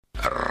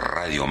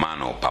Radio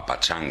Mano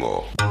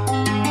Papachango.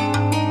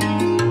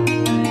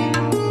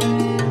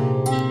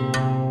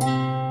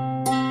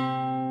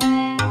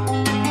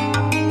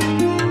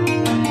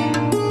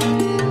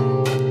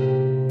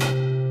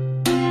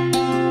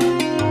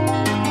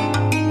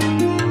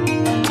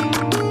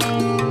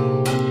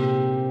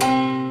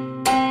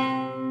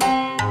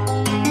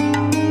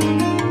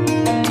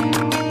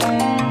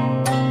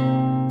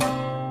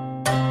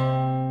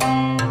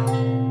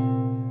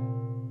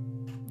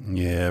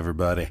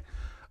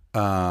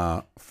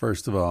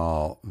 First of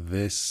all,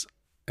 this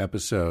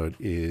episode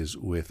is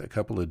with a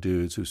couple of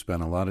dudes who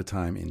spent a lot of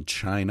time in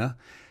China.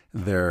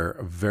 They're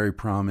very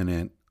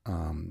prominent,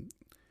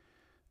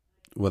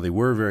 they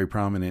were very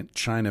prominent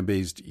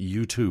China-based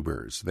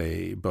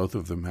YouTubers. Both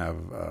of them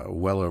have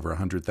well over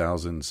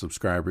 100,000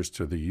 subscribers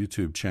to their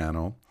YouTube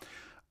channel,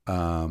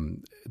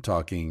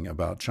 talking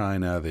about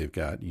China. They've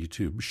got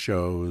YouTube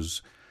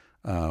shows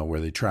where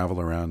they travel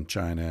around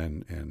China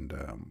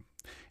and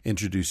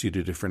introduce you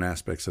to different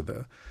aspects of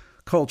the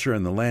culture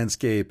and the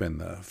landscape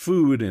and the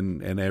food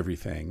and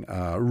everything.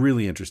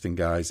 Really interesting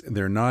guys.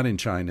 They're not in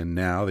China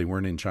now. They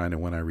weren't in China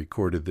when I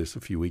recorded this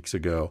a few weeks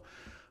ago.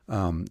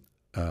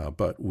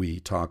 But we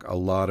talk a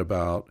lot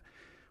about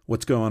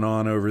what's going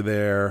on over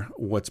there,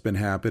 what's been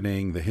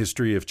happening, the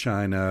history of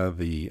China,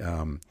 the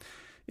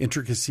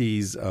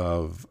intricacies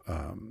of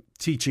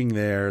teaching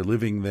there,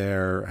 living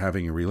there,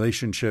 having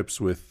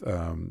relationships with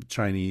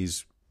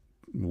Chinese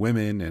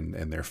women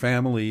and their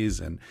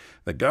families and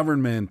the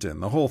government and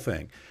the whole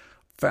thing.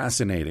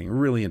 Fascinating,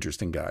 really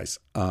interesting guys.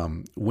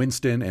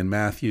 Winston and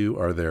Matthew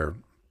are their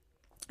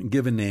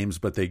given names,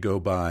 but they go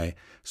by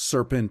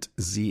Serpent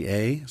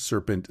ZA.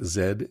 Serpent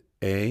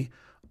ZA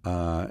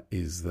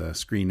is the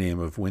screen name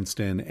of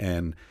Winston,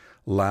 and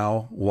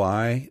Lao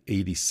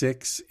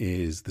Y86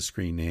 is the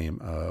screen name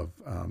of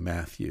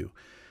Matthew.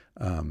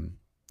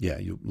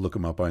 You look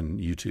them up on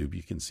YouTube,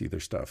 you can see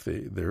their stuff.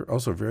 They're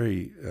also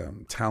very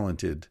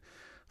talented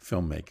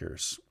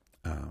filmmakers,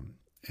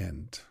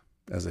 and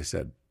as I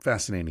said,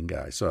 fascinating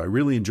guys. So I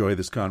really enjoy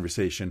this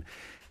conversation,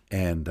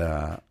 and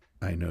I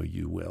know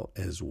you will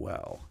as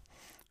well.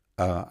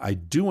 I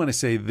do want to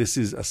say this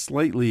is a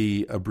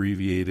slightly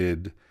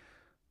abbreviated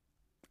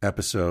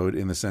episode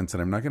in the sense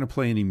that I'm not going to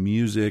play any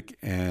music,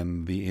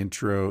 and the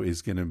intro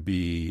is going to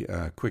be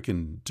quick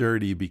and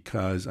dirty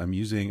because I'm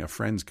using a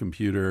friend's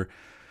computer.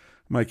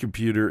 My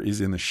computer is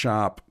in the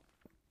shop,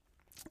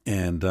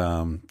 and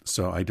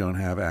so I don't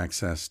have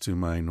access to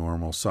my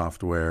normal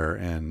software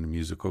and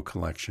musical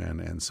collection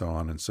and so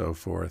on and so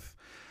forth.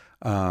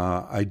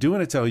 I do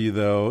want to tell you,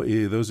 though,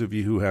 those of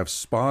you who have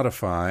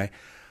Spotify,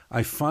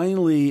 I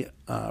finally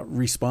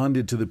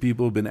responded to the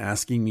people who've been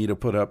asking me to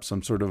put up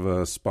some sort of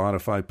a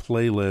Spotify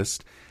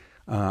playlist.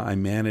 I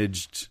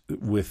managed,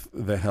 with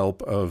the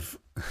help of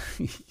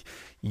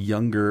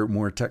younger,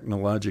 more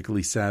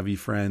technologically savvy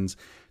friends,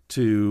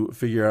 to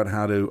figure out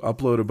how to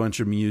upload a bunch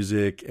of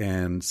music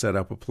and set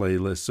up a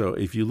playlist. So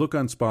if you look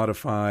on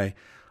Spotify,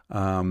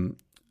 I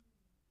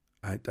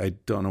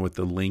don't know what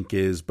the link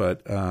is,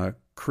 but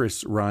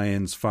Chris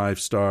Ryan's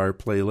 5-star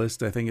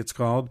playlist, I think it's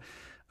called.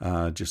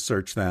 Just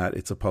search that.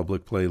 It's a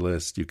public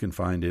playlist. You can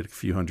find it. A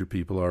few hundred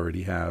people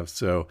already have.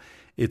 So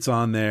it's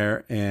on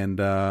there,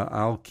 and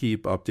I'll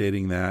keep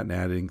updating that and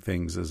adding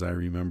things as I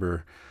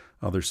remember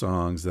other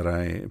songs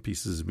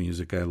pieces of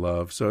music I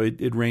love. So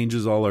it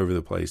ranges all over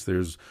the place.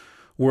 There's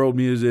world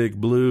music,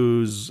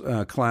 blues,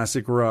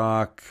 classic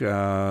rock,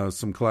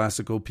 some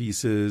classical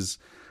pieces,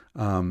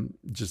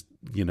 just,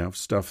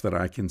 stuff that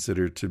I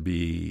consider to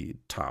be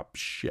top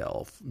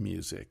shelf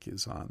music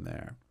is on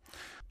there.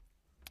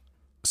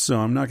 So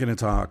I'm not going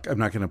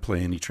to play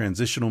any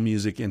transitional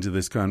music into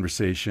this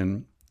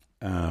conversation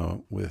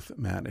with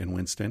Matt and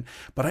Winston,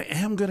 but I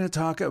am going to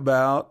talk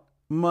about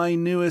my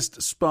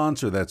newest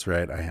sponsor. That's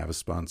right, I have a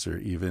sponsor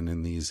even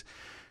in these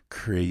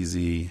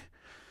crazy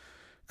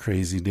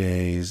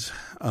days.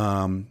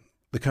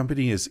 The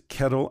company is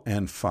Kettle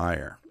and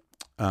Fire.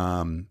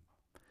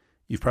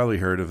 You've probably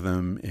heard of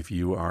them if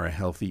you are a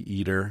healthy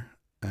eater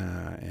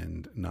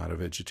and not a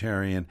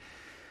vegetarian.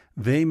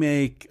 They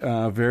make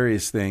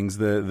various things.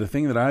 The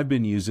thing that I've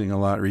been using a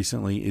lot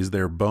recently is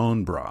their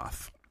bone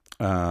broth.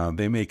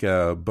 They make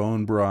a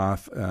bone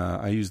broth.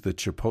 I use the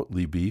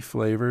chipotle beef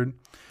flavored.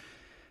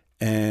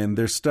 And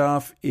their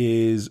stuff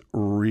is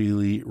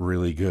really,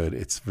 really good.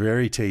 It's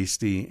very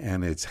tasty,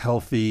 and it's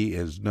healthy.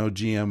 There's no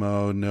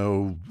GMO,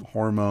 no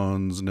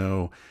hormones,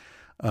 no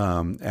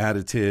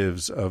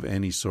additives of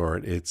any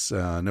sort. It's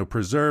no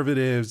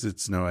preservatives.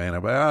 It's no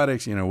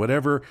antibiotics.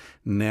 Whatever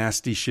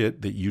nasty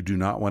shit that you do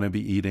not want to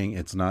be eating,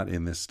 it's not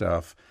in this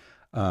stuff.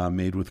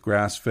 Made with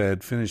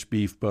grass-fed, finished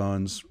beef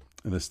bones.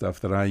 The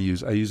stuff that I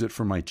use it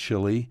for my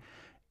chili.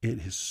 It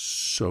is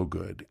so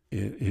good.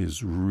 It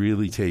is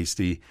really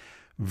tasty.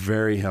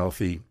 Very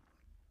healthy,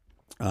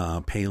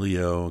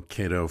 paleo,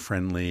 keto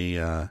friendly,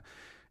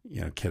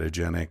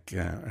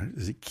 ketogenic.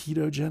 Is it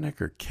ketogenic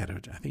or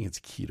keto? I think it's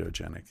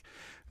ketogenic,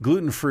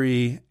 gluten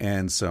free,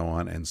 and so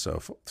on and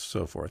so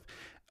forth.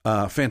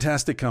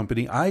 Fantastic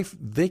company.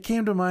 They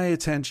came to my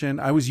attention.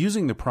 I was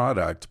using the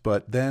product,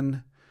 but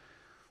then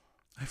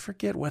I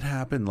forget what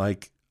happened.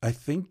 Like, I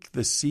think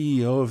the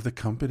CEO of the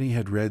company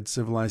had read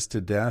Civilized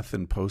to Death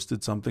and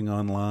posted something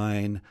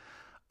online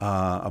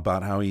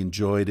about how he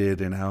enjoyed it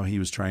and how he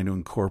was trying to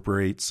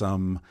incorporate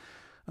some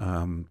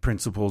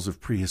principles of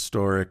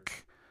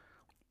prehistoric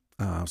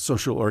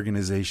social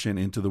organization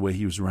into the way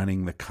he was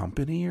running the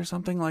company or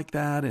something like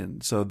that.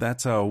 And so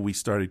that's how we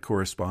started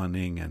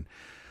corresponding. And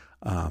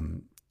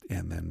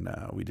then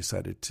we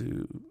decided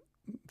to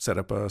set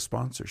up a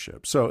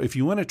sponsorship. So if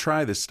you want to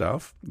try this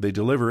stuff, they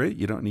deliver it.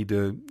 You don't need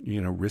to,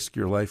 risk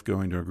your life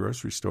going to a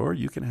grocery store.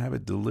 You can have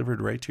it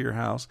delivered right to your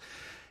house.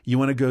 You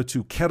want to go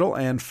to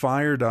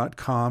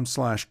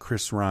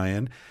kettleandfire.com/Chris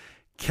Ryan.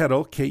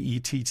 Kettle,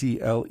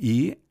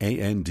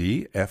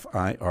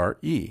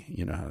 KETTLEANDFIRE.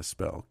 You know how to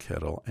spell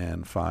Kettle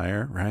and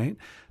Fire, right?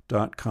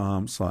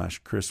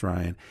 .com/Chris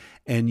Ryan.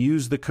 And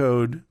use the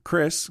code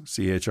Chris,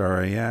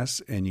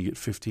 CHRIS, and you get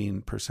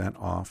 15%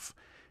 off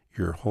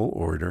your whole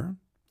order.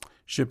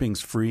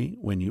 Shipping's free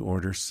when you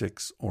order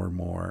 6 or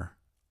more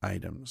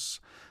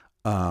items.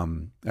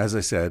 As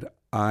I said,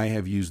 I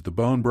have used the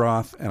bone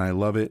broth and I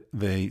love it.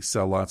 They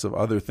sell lots of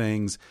other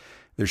things.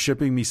 They're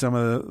shipping me some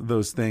of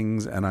those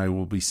things and I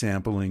will be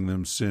sampling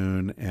them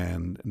soon.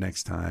 And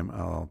next time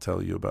I'll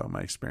tell you about my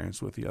experience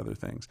with the other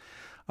things.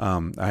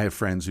 I have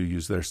friends who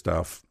use their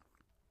stuff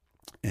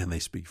and they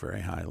speak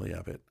very highly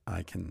of it.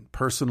 I can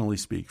personally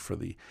speak for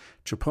the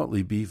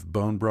Chipotle beef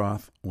bone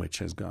broth, which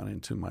has gone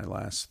into my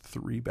last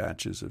 3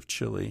 batches of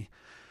chili,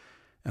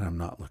 and I'm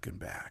not looking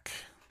back.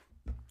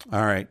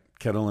 All right,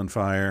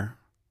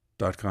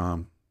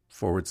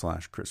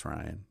 kettleandfire.com/Chris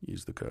Ryan.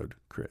 Use the code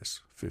Chris,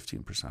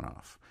 15%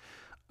 off.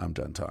 I'm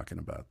done talking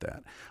about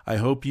that. I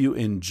hope you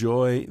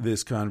enjoy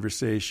this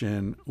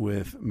conversation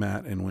with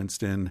Matt and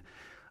Winston.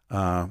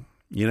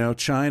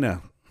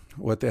 China,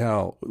 what the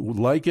hell?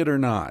 Like it or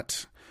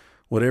not,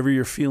 whatever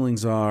your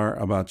feelings are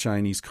about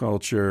Chinese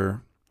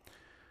culture,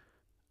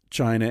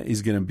 China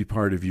is going to be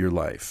part of your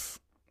life,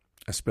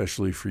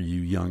 especially for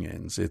you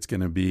youngins. It's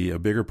going to be a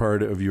bigger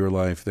part of your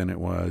life than it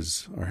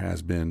was or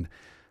has been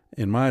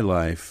in my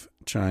life.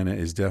 China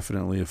is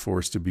definitely a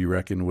force to be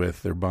reckoned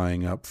with. They're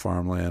buying up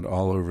farmland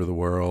all over the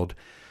world,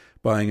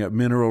 buying up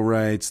mineral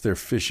rights. They're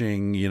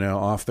fishing,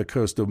 off the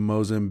coast of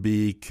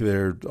Mozambique.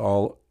 They're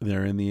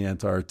in the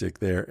Antarctic.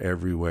 They're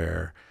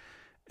everywhere.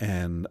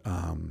 And,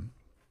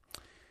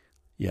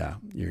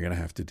 you're going to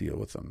have to deal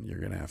with them. You're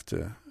going to have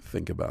to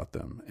think about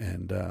them.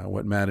 And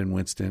what Matt and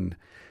Winston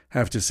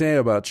have to say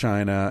about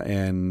China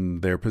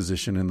and their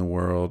position in the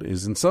world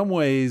is in some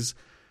ways,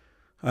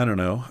 I don't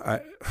know,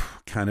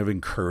 kind of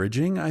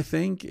encouraging, I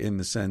think, in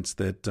the sense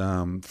that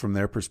from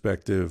their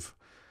perspective,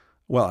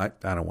 well, I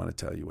don't want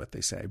to tell you what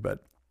they say,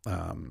 but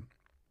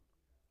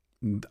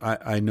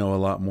I know a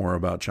lot more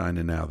about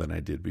China now than I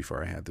did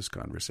before I had this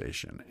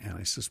conversation, and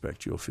I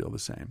suspect you'll feel the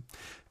same.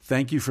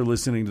 Thank you for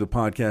listening to the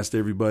podcast,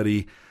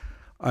 everybody.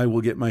 I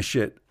will get my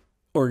shit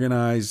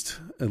organized,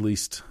 at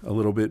least a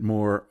little bit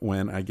more,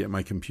 when I get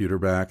my computer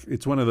back.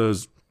 It's one of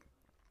those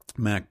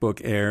MacBook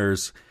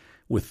Airs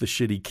with the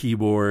shitty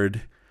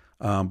keyboard.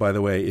 By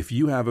the way, if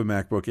you have a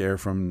MacBook Air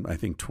from, I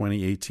think,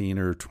 2018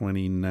 or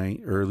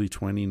early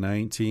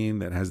 2019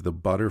 that has the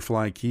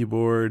butterfly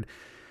keyboard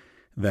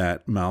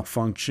that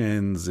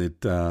malfunctions,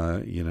 it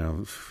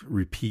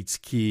repeats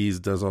keys,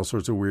 does all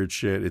sorts of weird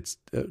shit. It's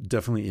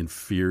definitely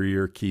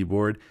inferior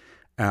keyboard.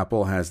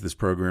 Apple has this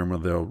program where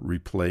they'll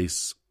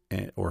replace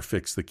or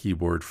fix the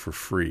keyboard for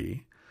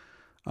free.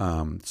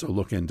 So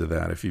look into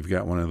that. If you've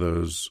got one of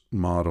those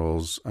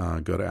models,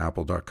 go to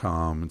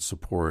apple.com and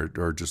support,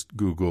 or just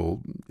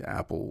Google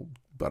Apple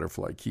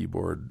butterfly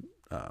keyboard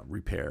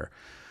repair.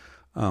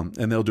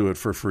 And they'll do it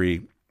for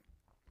free.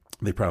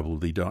 They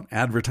probably don't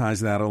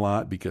advertise that a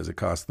lot because it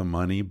costs them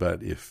money.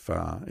 But if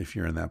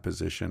you're in that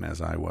position,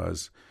 as I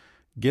was,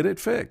 get it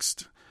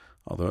fixed.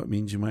 Although it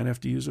means you might have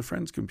to use a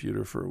friend's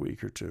computer for a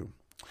week or two.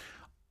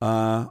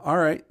 All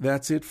right,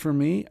 that's it for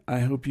me. I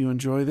hope you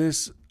enjoy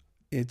this.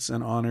 It's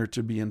an honor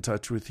to be in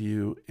touch with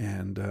you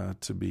and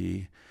to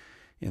be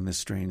in this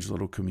strange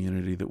little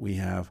community that we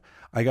have.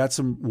 I got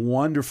some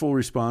wonderful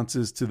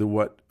responses to the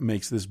What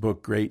Makes This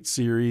Book Great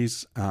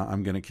series.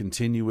 I'm going to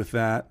continue with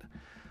that.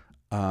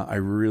 I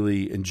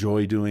really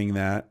enjoy doing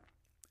that.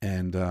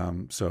 And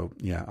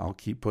I'll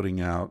keep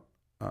putting out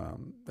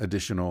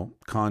additional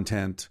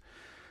content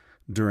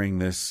during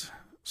this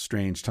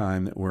strange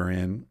time that we're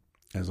in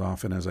as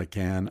often as I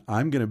can.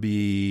 I'm going to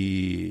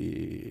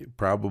be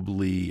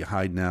probably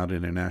hiding out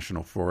in a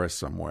national forest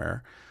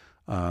somewhere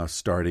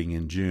starting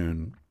in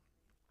June.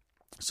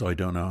 So I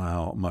don't know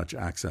how much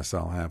access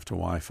I'll have to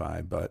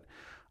Wi-Fi, but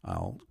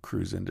I'll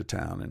cruise into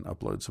town and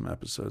upload some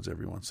episodes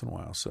every once in a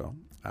while. So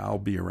I'll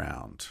be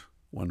around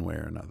one way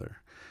or another.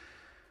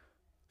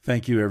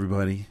 Thank you,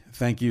 everybody.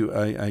 Thank you.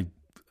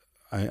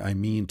 I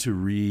mean to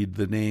read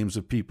the names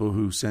of people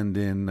who send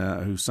in,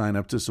 who sign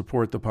up to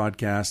support the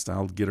podcast.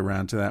 I'll get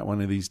around to that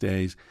one of these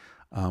days.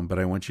 But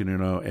I want you to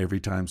know every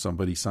time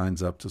somebody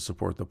signs up to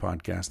support the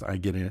podcast, I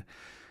get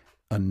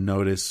a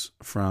notice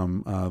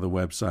from the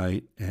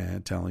website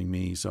and telling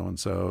me so and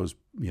so's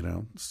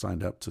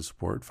signed up to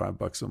support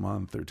 $5 a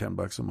month or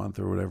 $10 a month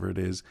or whatever it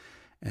is,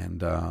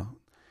 and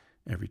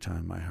every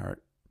time my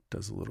heart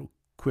does a little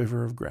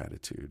quiver of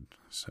gratitude.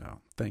 So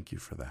thank you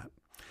for that.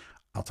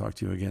 I'll talk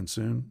to you again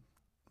soon.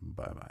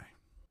 Bye-bye.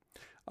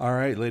 All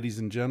right, ladies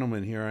and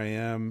gentlemen, here I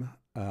am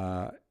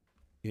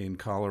in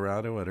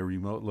Colorado at a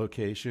remote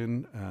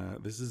location.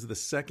 This is the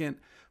second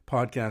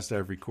podcast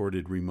I've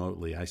recorded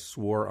remotely. I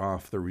swore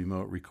off the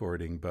remote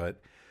recording, but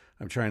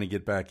I'm trying to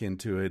get back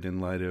into it in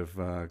light of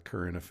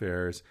current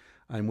affairs.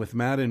 I'm with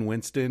Matt and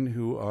Winston,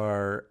 who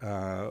are,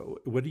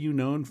 what are you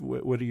known for?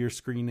 What are your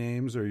screen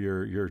names or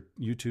your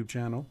YouTube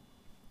channel?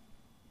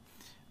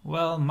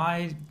 Well,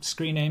 my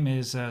screen name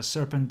is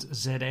Serpent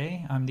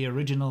ZA. I'm the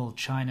original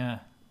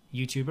China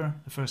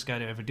YouTuber, the first guy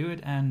to ever do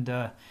it,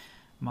 and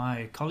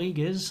my colleague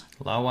is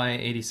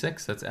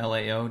Laowhy86. That's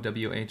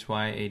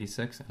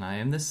LAOWHY86, and I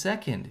am the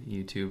second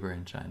YouTuber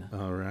in China.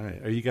 All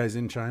right. Are you guys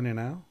in China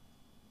now?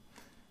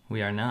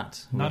 We are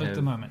not. Not at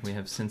the moment. We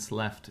have since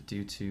left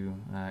due to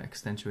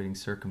extenuating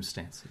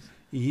circumstances.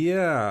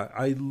 Yeah,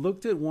 I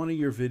looked at one of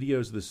your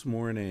videos this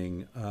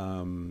morning.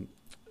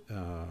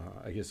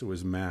 I guess it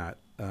was Matt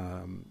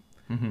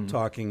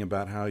talking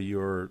about how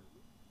your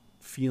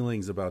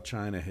feelings about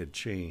China had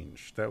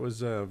changed. That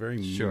was a very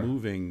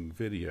moving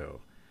video.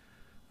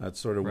 That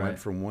sort of went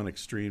from one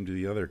extreme to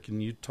the other. Can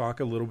you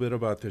talk a little bit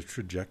about the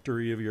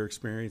trajectory of your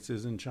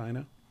experiences in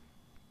China?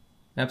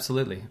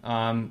 Absolutely.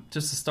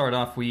 Just to start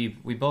off, we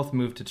both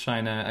moved to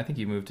China. I think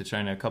you moved to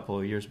China a couple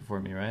of years before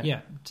me, right?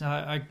 Yeah.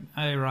 I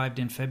arrived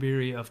in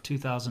February of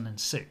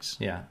 2006.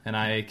 Yeah, and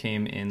I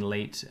came in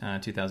late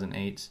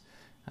 2008.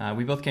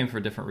 We both came for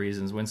different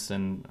reasons.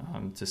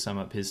 Winston, to sum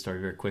up his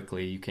story very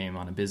quickly, you came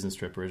on a business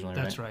trip originally,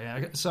 right? That's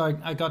right. So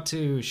I got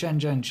to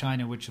Shenzhen,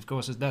 China, which of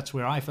course that's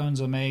where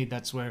iPhones are made.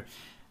 That's where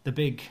the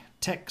big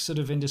tech sort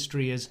of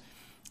industry is.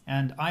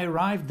 And I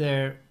arrived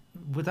there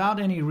without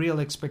any real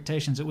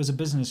expectations. It was a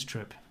business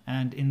trip.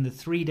 And in the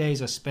 3 days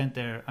I spent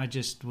there, I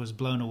just was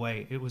blown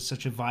away. It was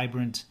such a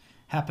vibrant,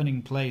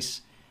 happening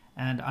place.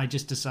 And I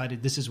just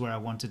decided this is where I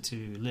wanted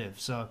to live.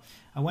 So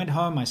I went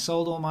home, I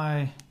sold all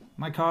my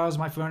cars,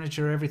 my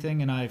furniture,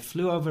 everything, and I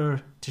flew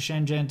over to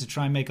Shenzhen to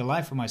try and make a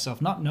life for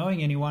myself, not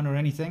knowing anyone or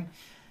anything.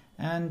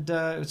 And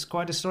it's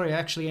quite a story. I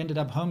actually ended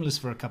up homeless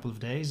for a couple of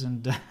days,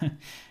 and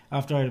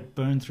after I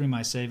burned through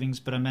my savings,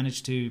 but I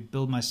managed to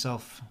build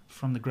myself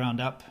from the ground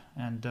up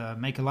and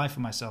make a life for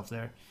myself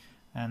there.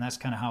 And that's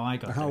kind of how I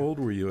got there. How old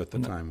were you at the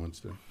time,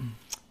 Winston?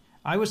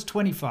 I was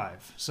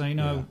 25. So,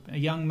 a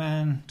young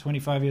man,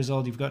 25 years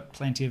old, you've got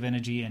plenty of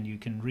energy and you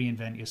can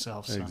reinvent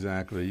yourself. So.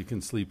 Exactly. You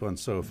can sleep on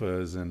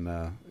sofas and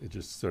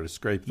just sort of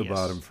scrape the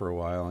bottom for a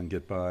while and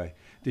get by.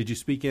 Did you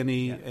speak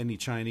any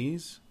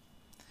Chinese?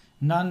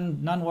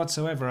 None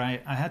whatsoever.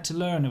 I had to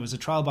learn. It was a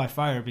trial by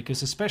fire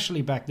because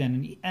especially back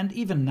then and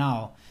even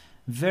now,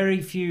 very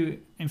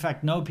few, in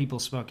fact, no people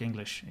spoke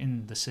English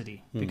in the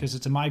city because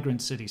it's a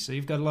migrant city. So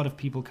you've got a lot of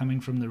people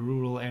coming from the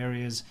rural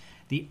areas.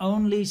 The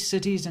only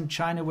cities in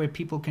China where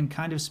people can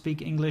kind of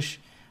speak English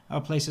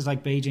are places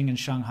like Beijing and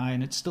Shanghai,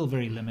 and it's still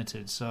very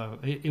limited. So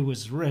it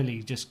was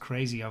really just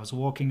crazy. I was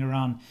walking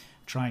around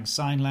trying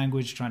sign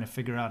language, trying to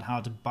figure out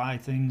how to buy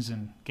things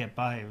and get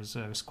by. It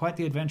was quite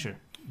the adventure.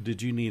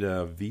 Did you need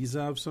a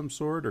visa of some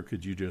sort, or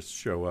could you just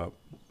show up?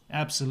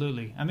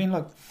 Absolutely. I mean,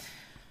 look,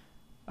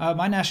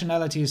 my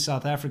nationality is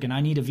South African. I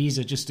need a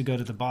visa just to go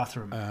to the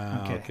bathroom.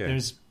 Okay.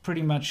 There's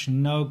pretty much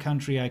no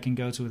country I can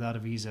go to without a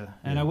visa.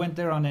 And I went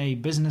there on a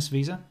business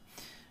visa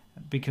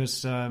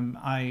because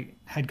I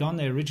had gone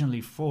there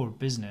originally for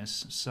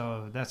business.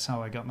 So that's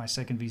how I got my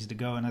second visa to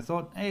go. And I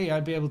thought, hey,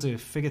 I'd be able to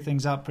figure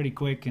things out pretty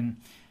quick and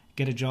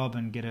get a job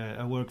and get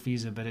a work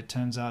visa. But it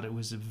turns out it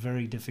was a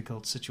very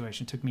difficult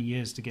situation. It took me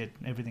years to get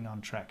everything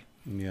on track.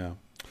 Yeah.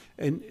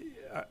 And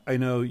I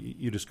know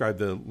you described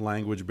the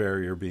language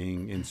barrier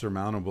being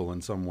insurmountable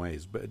in some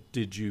ways, but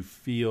did you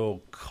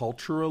feel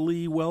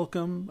culturally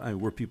welcome?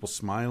 Were people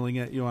smiling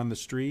at you on the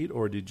street,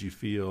 or did you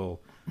feel,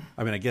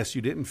 I guess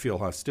you didn't feel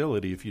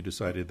hostility if you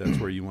decided that's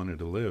where you wanted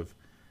to live.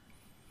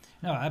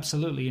 No,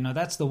 absolutely.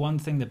 That's the one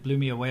thing that blew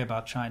me away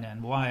about China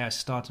and why I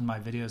started my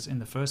videos in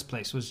the first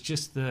place was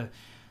just the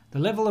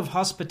level of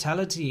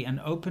hospitality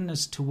and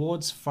openness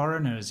towards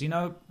foreigners.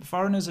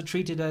 Foreigners are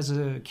treated as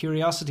a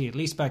curiosity, at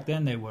least back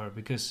then they were,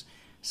 because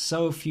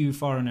so few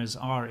foreigners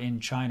are in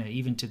China,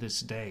 even to this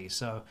day.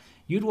 So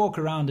you'd walk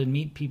around and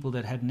meet people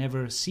that had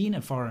never seen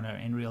a foreigner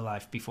in real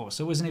life before.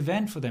 So it was an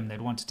event for them.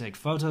 They'd want to take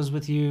photos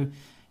with you.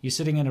 You're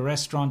sitting in a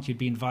restaurant, you'd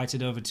be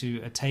invited over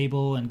to a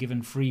table and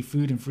given free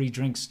food and free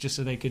drinks just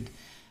so they could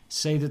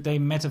say that they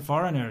met a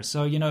foreigner.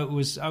 So,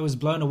 I was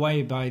blown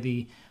away by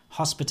the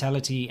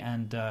hospitality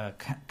and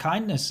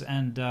kindness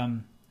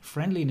and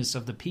friendliness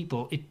of the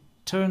people. It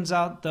turns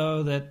out,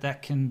 though,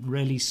 that can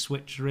really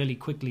switch really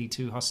quickly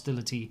to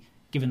hostility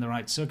given the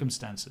right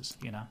circumstances,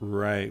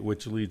 Right,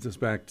 which leads us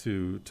back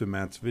to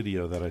Matt's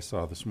video that I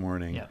saw this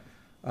morning. Yeah.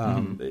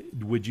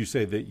 Would you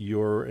say that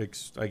your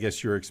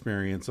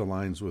experience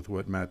aligns with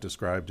what Matt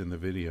described in the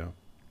video?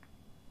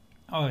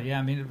 Oh, yeah.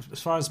 I mean,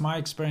 as far as my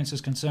experience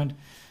is concerned,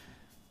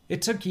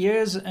 it took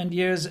years and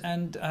years,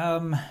 and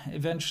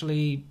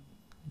eventually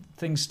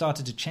things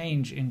started to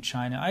change in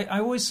China. I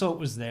always saw it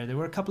was there. There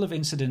were a couple of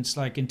incidents,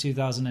 like in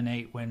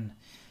 2008, when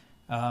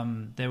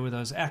there were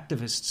those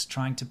activists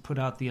trying to put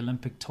out the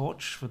Olympic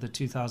torch for the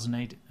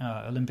 2008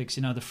 Olympics,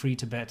 you know, the Free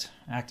Tibet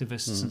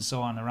activists and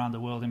so on around the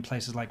world in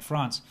places like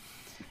France.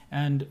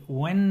 And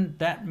when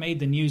that made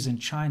the news in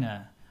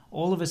China,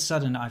 all of a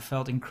sudden I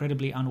felt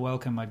incredibly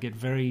unwelcome. I'd get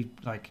very,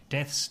 like,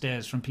 death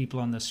stares from people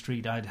on the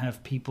street. I'd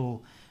have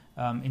people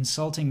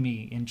insulting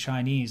me in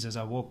Chinese as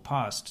I walked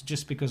past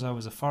just because I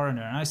was a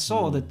foreigner. And I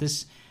saw that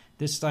this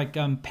like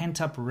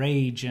pent-up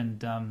rage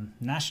and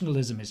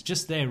nationalism is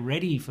just there,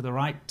 ready for the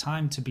right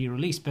time to be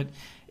released. But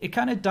it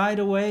kind of died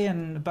away,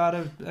 and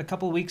about a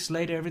couple of weeks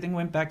later, everything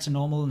went back to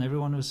normal and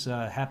everyone was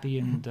happy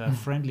and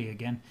friendly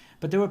again.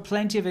 But there were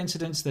plenty of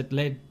incidents that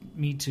led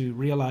me to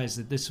realize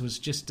that this was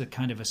just a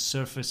kind of a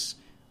surface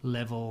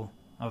level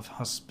of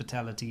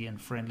hospitality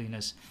and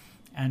friendliness.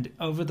 And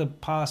over the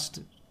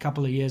past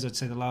couple of years, I'd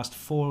say the last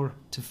 4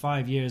 to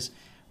 5 years,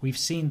 we've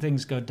seen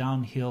things go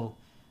downhill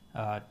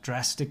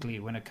drastically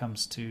when it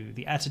comes to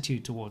the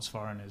attitude towards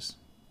foreigners.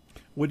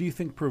 What do you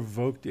think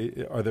provoked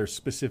it? Are there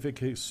specific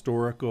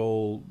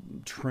historical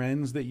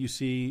trends that you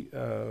see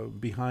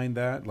behind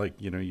that? Like,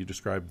 you know, you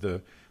described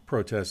the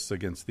protests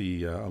against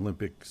the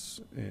Olympics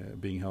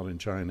being held in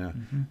China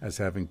as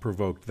having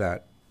provoked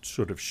that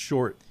sort of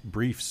short,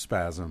 brief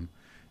spasm.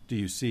 Do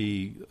you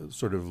see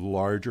sort of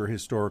larger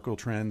historical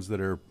trends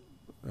that are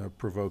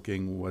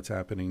provoking what's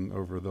happening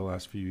over the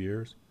last few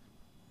years?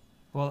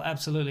 Well,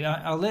 absolutely.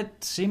 I'll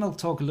let Simil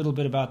talk a little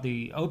bit about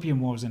the opium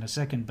wars in a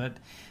second, but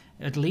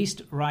at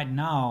least right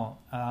now,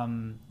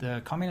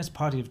 the Communist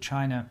Party of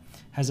China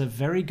has a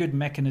very good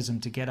mechanism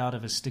to get out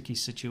of a sticky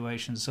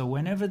situation. So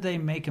whenever they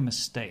make a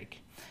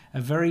mistake,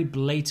 a very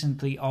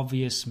blatantly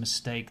obvious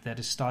mistake that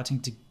is starting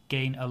to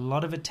gain a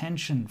lot of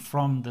attention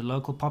from the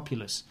local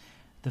populace,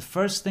 the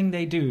first thing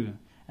they do,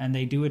 and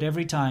they do it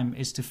every time,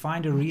 is to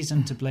find a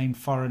reason to blame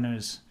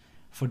foreigners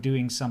for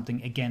doing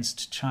something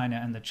against China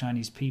and the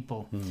Chinese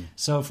people.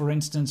 So, for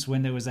instance,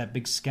 when there was that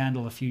big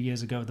scandal a few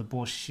years ago, the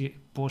Bo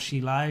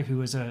Xilai, who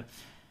was a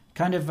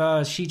kind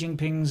of Xi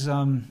Jinping's,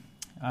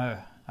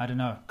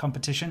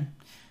 competition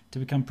to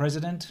become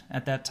president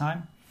at that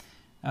time,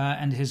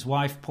 and his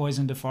wife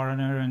poisoned a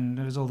foreigner, and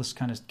there was all this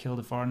kind of killed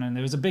a foreigner, and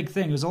there was a big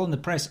thing. It was all in the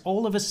press.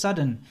 All of a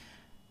sudden,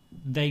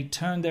 they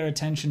turned their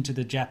attention to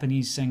the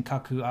Japanese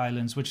Senkaku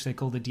Islands, which they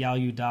call the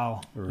Diaoyu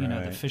Dao, you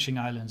know, the fishing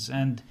islands.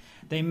 And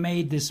they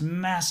made this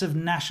massive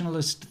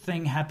nationalist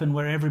thing happen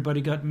where everybody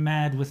got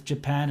mad with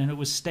Japan, and it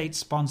was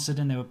state-sponsored,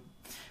 and they were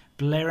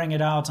blaring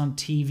it out on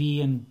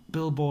TV and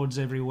billboards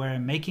everywhere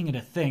and making it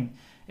a thing.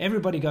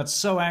 Everybody got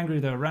so angry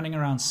they were running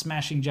around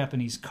smashing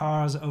Japanese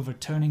cars,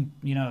 overturning,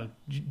 you know,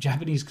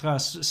 Japanese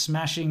cars,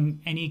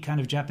 smashing any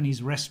kind of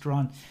Japanese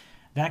restaurant,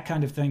 that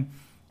kind of thing.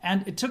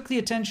 And it took the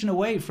attention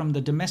away from the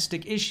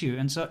domestic issue.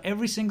 And so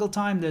every single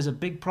time there's a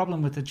big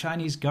problem with the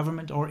Chinese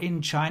government or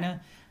in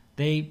China,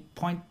 they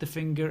point the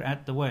finger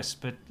at the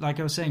West. But like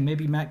I was saying,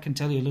 maybe Matt can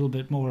tell you a little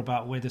bit more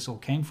about where this all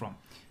came from.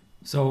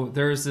 So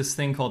there's this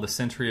thing called the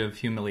Century of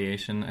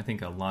Humiliation. I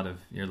think a lot of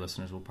your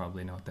listeners will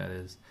probably know what that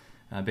is.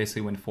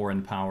 Basically, when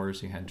foreign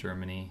powers, you had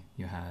Germany,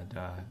 you had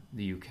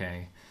the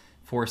UK,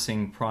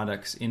 forcing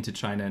products into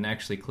China and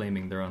actually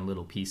claiming their own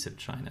little piece of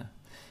China.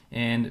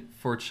 And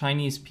for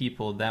Chinese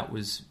people, that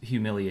was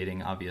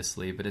humiliating,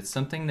 obviously, but it's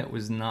something that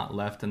was not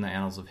left in the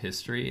annals of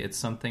history. It's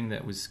something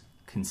that was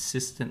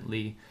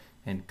consistently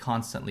and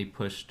constantly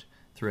pushed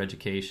through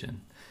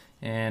education.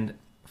 And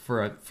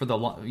for the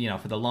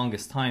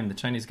longest time, the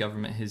Chinese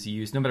government has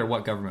used, no matter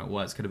what government it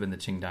was, could have been the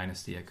Qing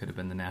dynasty, it could have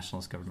been the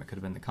nationalist government, could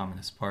have been the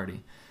Communist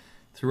Party.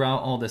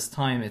 Throughout all this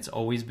time, it's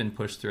always been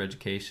pushed through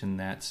education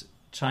that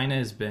China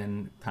has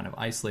been kind of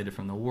isolated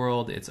from the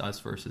world. It's us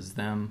versus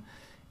them.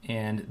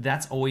 And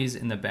that's always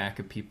in the back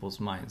of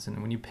people's minds.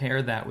 And when you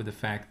pair that with the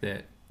fact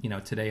that, you know,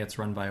 today it's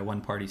run by a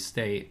one-party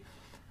state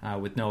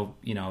with no,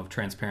 you know,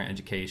 transparent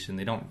education,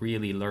 they don't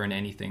really learn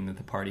anything that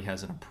the party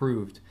hasn't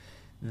approved.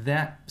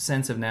 That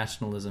sense of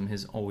nationalism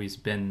has always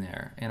been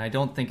there. And I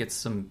don't think it's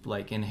some,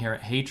 like,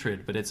 inherent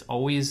hatred, but it's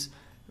always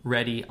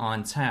ready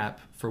on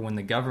tap for when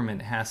the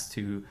government has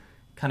to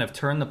kind of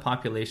turn the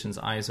population's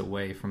eyes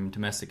away from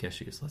domestic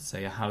issues. Let's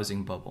say a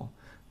housing bubble.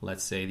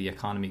 Let's say the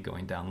economy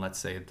going down. Let's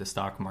say the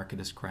stock market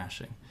is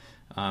crashing.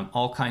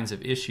 All kinds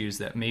of issues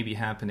that may be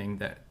happening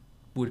that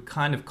would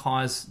kind of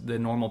cause the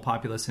normal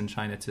populace in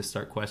China to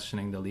start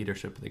questioning the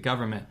leadership of the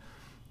government.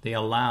 They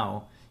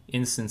allow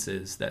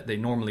instances that they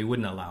normally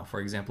wouldn't allow. For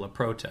example, a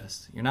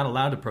protest. You're not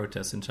allowed to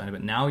protest in China,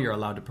 but now you're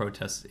allowed to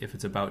protest if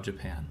it's about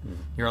Japan.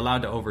 You're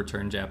allowed to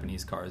overturn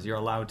Japanese cars. You're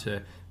allowed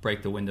to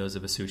break the windows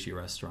of a sushi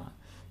restaurant.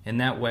 And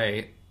that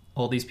way,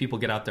 all these people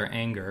get out their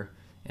anger,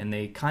 and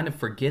they kind of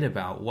forget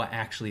about what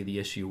actually the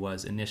issue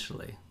was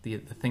initially, the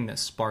thing that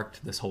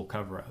sparked this whole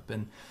cover-up.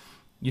 And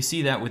you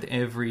see that with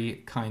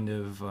every kind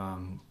of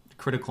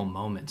critical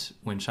moment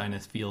when China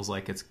feels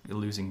like it's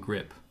losing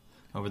grip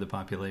over the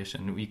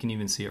population. We can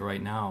even see it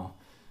right now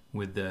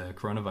with the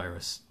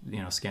coronavirus,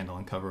 scandal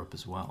and cover up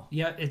as well.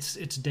 Yeah, it's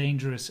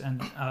dangerous.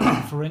 And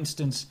for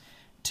instance,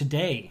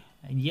 today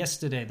and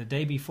yesterday, the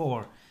day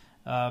before,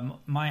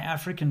 my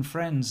African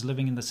friends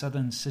living in the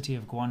southern city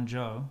of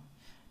Guangzhou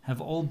have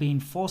all been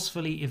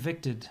forcefully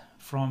evicted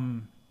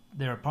from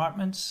their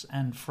apartments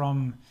and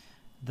from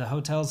the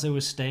hotels they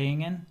were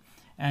staying in.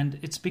 And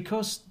it's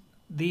because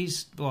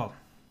these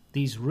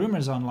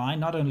rumors online,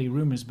 not only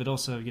rumors, but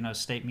also,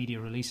 state media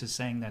releases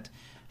saying that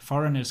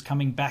foreigners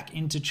coming back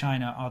into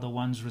China are the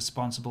ones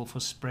responsible for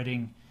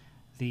spreading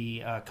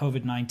the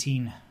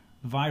COVID-19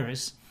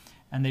 virus.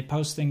 And they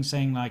post things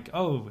saying like,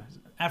 oh,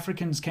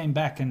 Africans came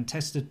back and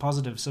tested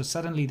positive. So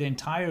suddenly the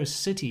entire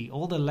city,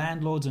 all the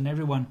landlords and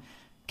everyone,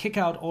 kick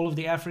out all of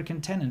the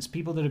African tenants,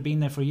 people that have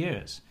been there for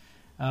years.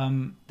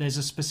 There's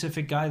a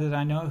specific guy that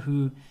I know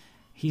who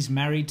he's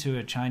married to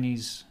a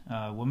Chinese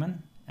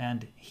woman,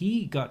 and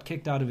he got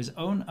kicked out of his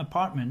own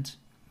apartment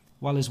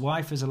while his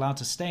wife is allowed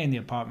to stay in the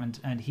apartment,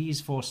 and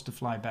he's forced to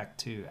fly back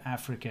to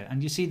Africa.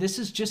 And you see, this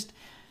is just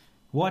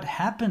what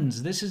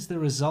happens. This is the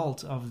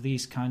result of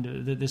these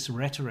this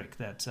rhetoric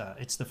that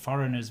it's the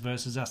foreigners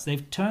versus us.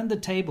 They've turned the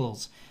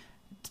tables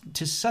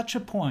to such a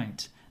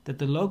point that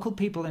the local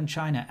people in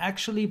China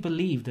actually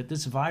believe that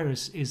this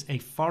virus is a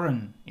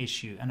foreign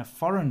issue and a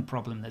foreign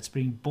problem that's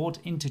being brought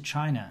into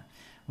China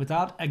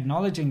without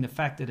acknowledging the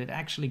fact that it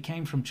actually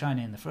came from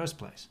China in the first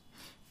place.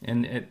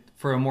 And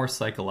for a more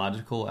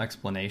psychological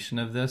explanation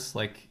of this,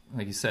 like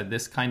you said,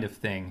 this kind of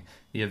thing,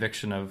 the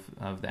eviction of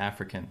the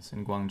Africans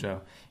in Guangzhou,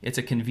 it's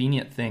a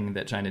convenient thing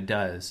that China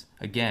does,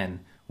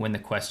 again, when the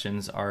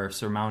questions are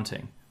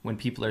surmounting. When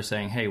people are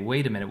saying, hey,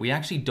 wait a minute, we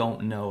actually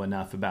don't know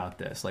enough about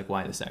this, like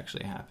why this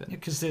actually happened.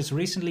 Because there's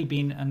recently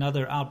been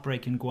another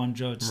outbreak in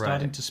Guangzhou. It's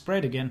starting to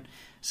spread again.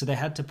 So they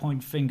had to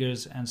point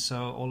fingers. And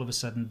so all of a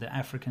sudden the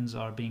Africans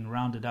are being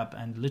rounded up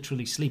and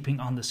literally sleeping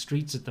on the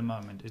streets at the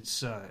moment. It's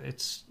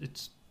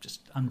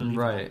just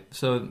unbelievable. Right.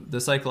 So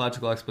the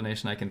psychological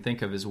explanation I can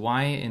think of is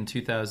why in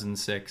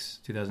 2006,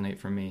 2008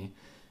 for me,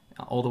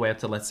 all the way up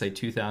to, let's say,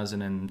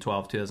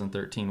 2012,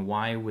 2013,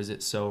 why was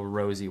it so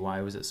rosy?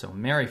 Why was it so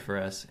merry for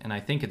us? And I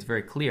think it's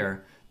very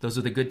clear those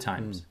are the good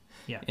times.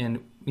 Yeah.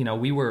 And,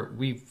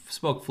 we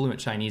spoke fluent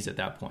Chinese at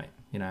that point,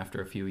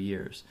 after a few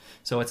years.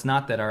 So it's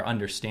not that our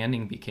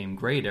understanding became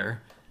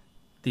greater.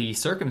 The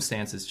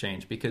circumstances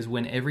changed because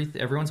when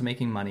everyone's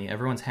making money,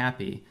 everyone's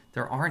happy,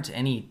 there aren't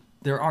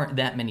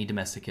that many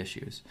domestic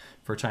issues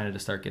for China to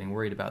start getting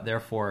worried about.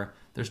 Therefore,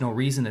 there's no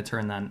reason to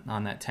turn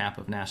on that tap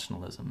of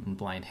nationalism and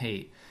blind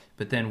hate.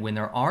 But then when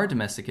there are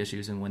domestic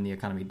issues and when the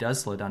economy does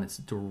slow down, it's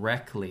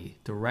directly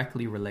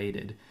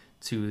related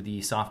to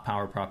the soft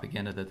power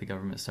propaganda that the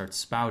government starts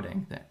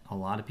spouting that a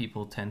lot of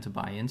people tend to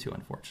buy into,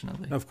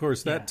 unfortunately. Of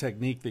course, that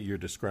technique that you're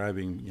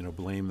describing,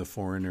 blame the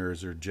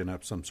foreigners or gin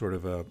up some sort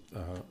of a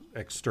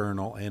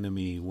external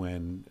enemy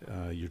when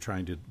you're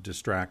trying to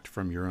distract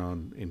from your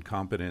own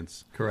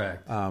incompetence.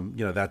 Correct.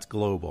 That's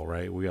global,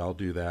 right? We all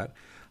do that.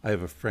 I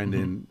have a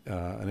friend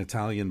an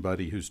Italian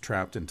buddy who's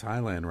trapped in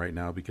Thailand right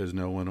now because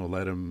no one will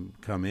let him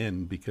come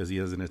in because he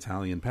has an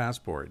Italian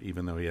passport,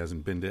 even though he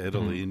hasn't been to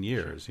Italy in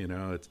years.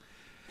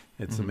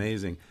 It's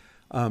amazing.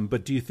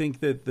 But do you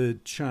think that the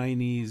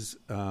Chinese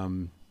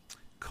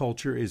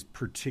culture is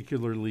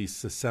particularly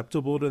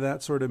susceptible to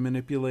that sort of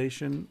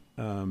manipulation?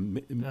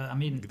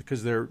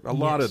 Because a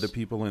lot of the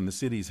people in the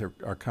cities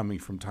are coming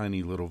from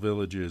tiny little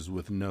villages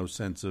with no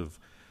sense of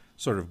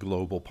sort of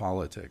global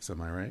politics. Am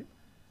I right?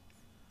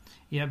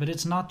 Yeah, but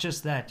it's not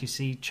just that. You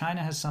see,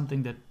 China has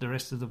something that the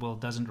rest of the world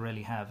doesn't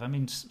really have. I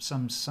mean,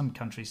 some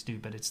countries do,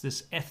 but it's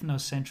this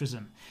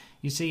ethnocentrism.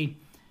 You see,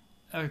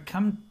 a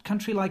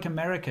country like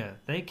America,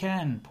 they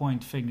can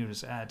point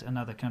fingers at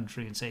another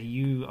country and say,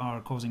 you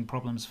are causing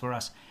problems for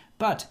us.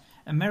 But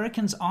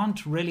Americans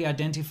aren't really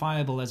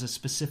identifiable as a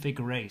specific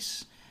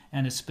race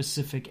and a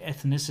specific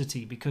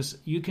ethnicity, because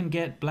you can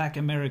get Black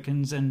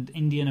Americans and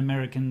Indian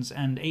Americans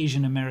and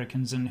Asian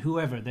Americans and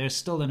whoever. They're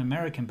still an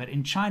American. But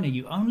in China,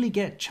 you only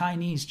get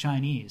Chinese.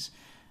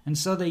 And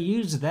so they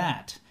use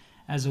that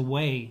as a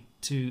way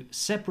to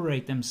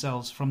separate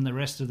themselves from the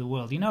rest of the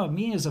world.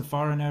 Me as a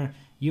foreigner,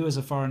 you as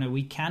a foreigner,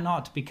 we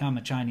cannot become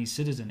a Chinese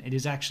citizen. It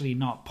is actually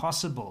not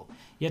possible.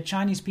 Yet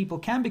Chinese people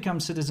can become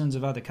citizens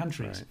of other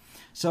countries. Right.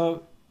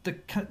 So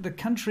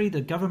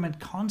the government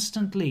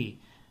constantly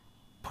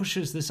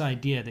pushes this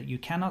idea that you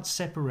cannot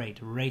separate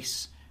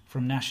race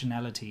from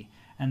nationality,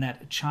 and that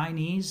the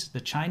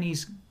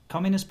Chinese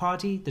Communist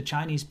Party, the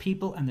Chinese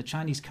people, and the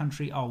Chinese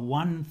country are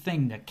one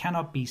thing that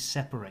cannot be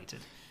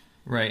separated.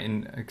 Right,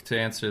 and to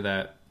answer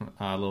that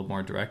a little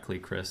more directly,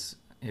 Chris,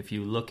 if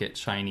you look at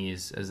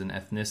Chinese as an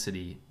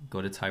ethnicity,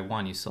 go to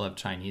Taiwan, you still have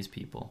Chinese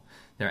people.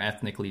 They're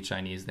ethnically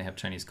Chinese, they have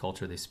Chinese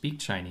culture, they speak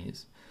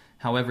Chinese.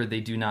 However, they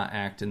do not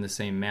act in the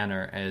same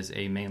manner as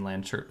a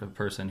mainland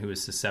person who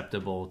is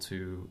susceptible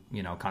to,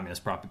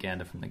 communist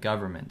propaganda from the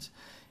government.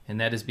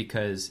 And that is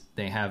because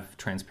they have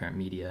transparent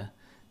media,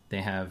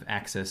 they have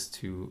access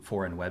to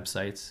foreign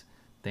websites,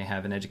 they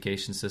have an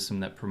education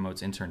system that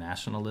promotes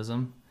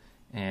internationalism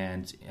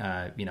and,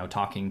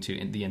 talking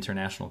to the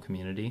international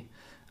community.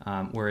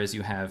 Whereas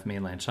you have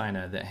mainland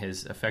China that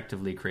has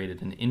effectively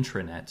created an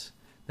intranet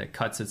that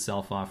cuts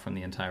itself off from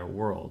the entire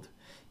world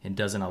and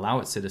doesn't allow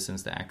its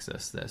citizens to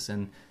access this.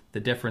 And the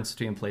difference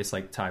between a place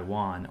like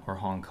Taiwan or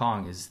Hong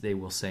Kong is they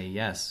will say,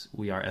 yes,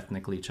 we are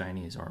ethnically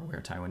Chinese or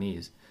we're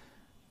Taiwanese,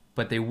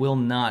 but they will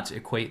not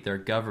equate their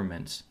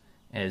government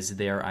as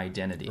their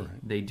identity. Right.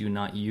 They do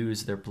not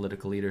use their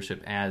political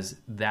leadership as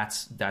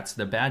that's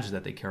the badge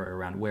that they carry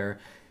around. Where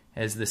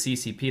as the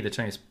CCP, the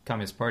Chinese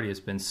Communist Party, has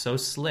been so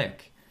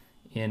slick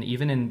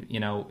even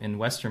in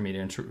Western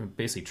media and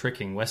basically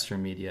tricking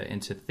Western media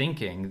into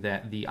thinking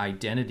that the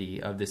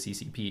identity of the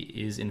CCP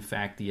is in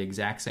fact the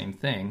exact same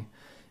thing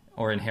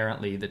or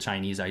inherently the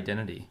Chinese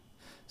identity.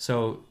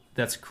 So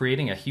that's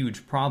creating a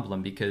huge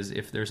problem, because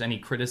if there's any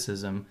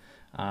criticism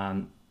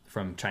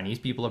from Chinese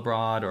people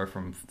abroad or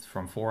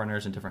from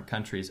foreigners in different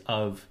countries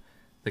of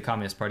the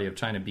Communist Party of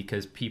China,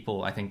 because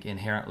people, I think,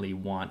 inherently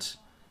want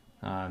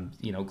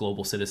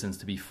global citizens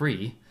to be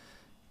free,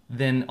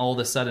 then all of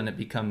a sudden it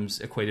becomes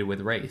equated with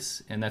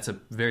race, and that's a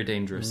very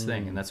dangerous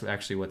thing, and that's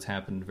actually what's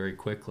happened very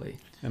quickly.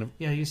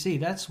 Yeah, you see,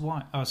 that's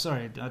why. Oh,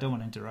 sorry, I don't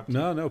want to interrupt you.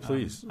 No,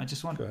 please.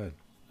 Go ahead.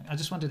 I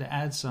just wanted to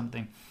add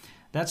something.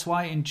 That's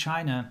why in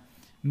China,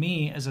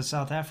 me as a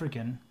South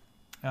African,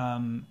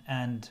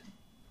 and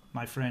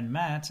my friend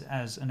Matt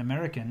as an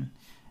American,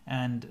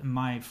 and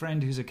my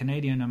friend who's a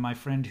Canadian, and my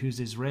friend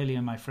who's Israeli,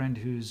 and my friend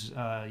who's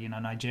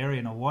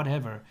Nigerian or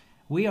whatever,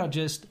 we are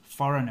just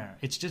foreigner.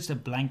 It's just a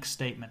blank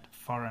statement,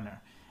 foreigner.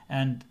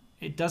 And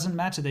it doesn't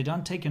matter. They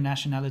don't take your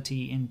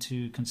nationality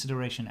into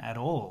consideration at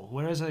all.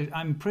 Whereas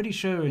I'm pretty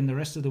sure in the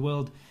rest of the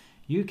world,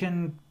 you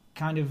can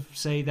kind of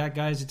say that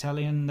guy's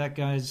Italian, that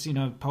guy's,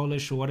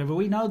 Polish or whatever.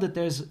 We know that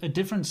there's a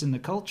difference in the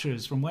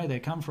cultures from where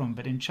they come from.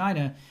 But in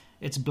China,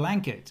 it's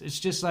blanket. It's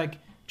just like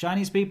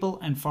Chinese people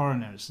and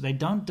foreigners. They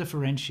don't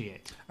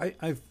differentiate. I've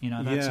a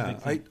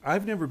big thing.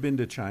 I've never been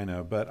to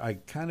China, but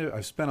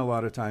I've spent a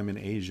lot of time in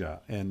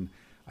Asia, and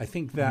I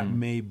think that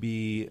may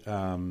be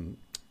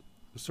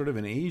sort of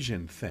an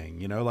Asian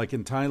thing. Like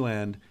in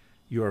Thailand,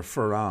 you're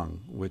Farang,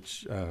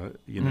 which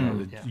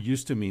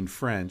used to mean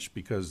French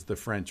because the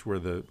French were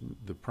the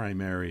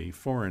primary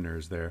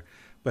foreigners there,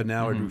 but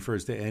now it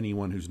refers to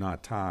anyone who's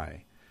not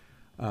Thai.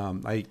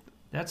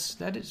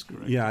 That is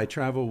correct. Yeah, I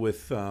travel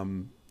with.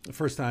 The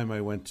first time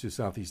I went to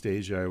Southeast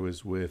Asia, I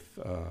was with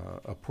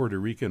a Puerto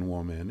Rican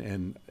woman,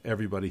 and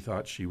everybody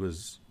thought she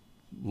was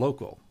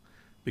local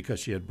because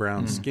she had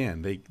brown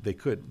skin. They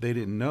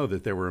didn't know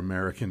that there were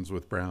Americans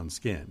with brown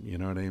skin. You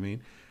know what I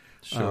mean?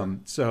 Sure.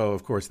 So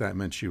of course that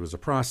meant she was a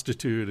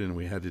prostitute, and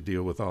we had to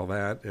deal with all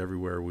that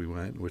everywhere we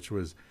went, which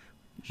was,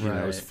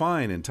 it was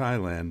fine in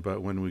Thailand,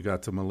 but when we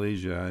got to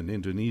Malaysia and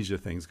Indonesia,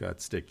 things got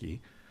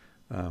sticky,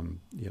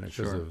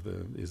 because of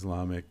the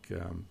Islamic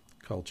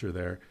culture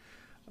there.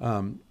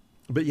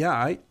 But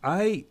yeah,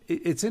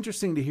 it's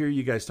interesting to hear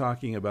you guys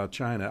talking about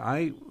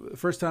China.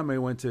 First time I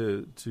went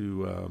to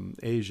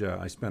Asia,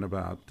 I spent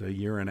about a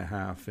year and a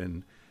half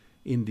in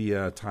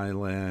India,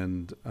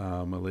 Thailand,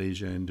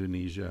 Malaysia,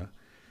 Indonesia,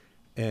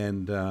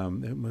 and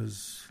it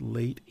was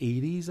late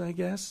 80s, I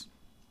guess.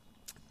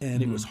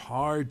 And it was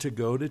hard to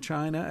go to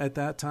China at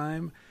that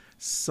time.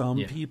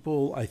 Some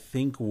people, I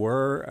think,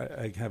 were.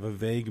 I have a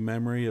vague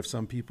memory of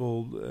some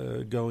people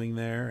going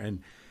there,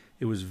 and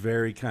it was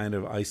very kind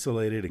of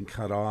isolated and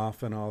cut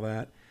off and all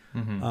that.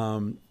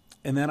 And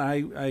then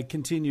I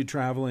continued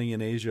traveling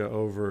in Asia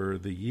over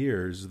the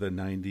years, the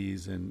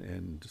 90s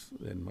and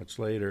much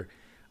later.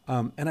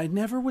 And I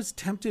never was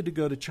tempted to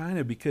go to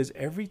China because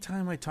every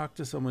time I talked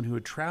to someone who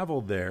had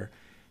traveled there,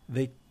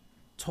 they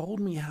told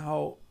me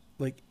how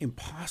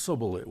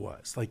impossible it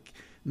was. Like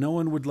no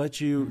one would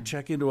let you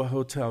check into a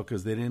hotel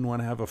because they didn't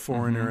want to have a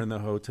foreigner in the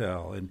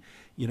hotel. And,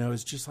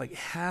 it's just like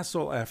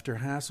hassle after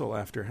hassle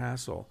after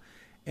hassle.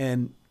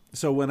 And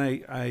so when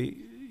I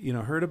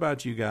heard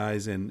about you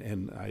guys,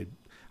 and I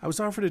was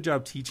offered a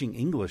job teaching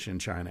English in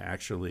China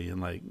actually in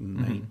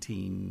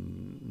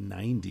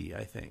 1990,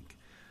 I think,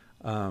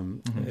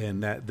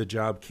 and that the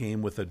job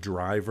came with a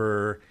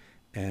driver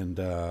and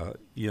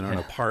an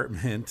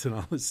apartment and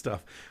all this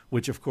stuff,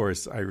 which of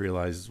course I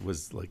realized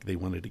was like they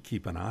wanted to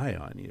keep an eye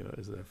on you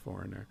as a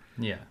foreigner.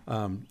 Yeah.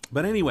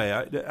 But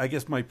anyway, I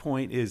guess my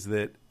point is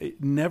that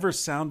it never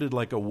sounded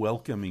like a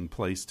welcoming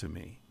place to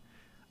me.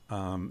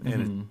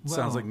 And it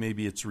sounds like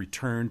maybe it's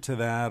returned to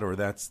that, or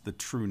that's the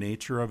true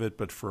nature of it.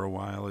 But for a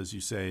while, as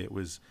you say, it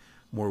was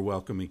more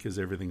welcoming because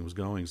everything was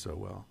going so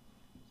well.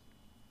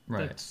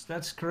 Right.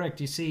 That's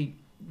correct. You see,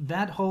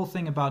 that whole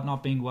thing about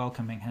not being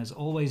welcoming has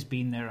always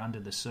been there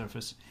under the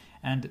surface.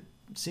 And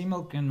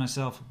Seamilk and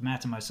myself,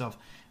 Matt and myself,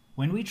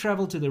 when we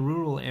travel to the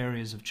rural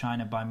areas of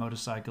China by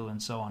motorcycle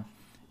and so on,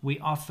 we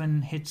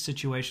often hit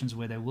situations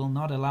where they will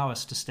not allow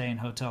us to stay in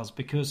hotels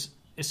because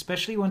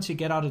especially once you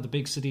get out of the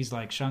big cities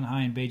like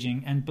Shanghai and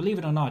Beijing, and believe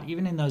it or not,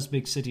 even in those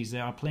big cities,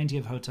 there are plenty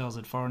of hotels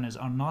that foreigners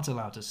are not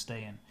allowed to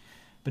stay in.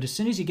 But as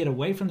soon as you get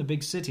away from the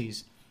big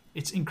cities,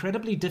 it's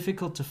incredibly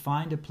difficult to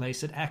find a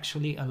place that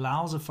actually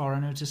allows a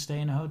foreigner to stay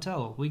in a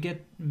hotel. We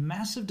get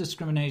massive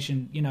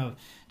discrimination,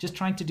 just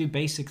trying to do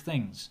basic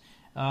things.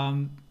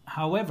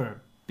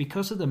 However,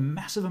 because of the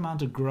massive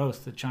amount of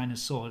growth that China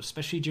saw,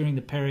 especially during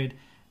the period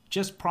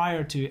just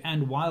prior to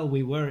and while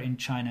we were in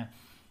China,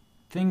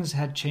 things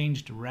had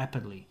changed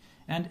rapidly.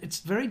 And it's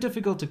very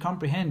difficult to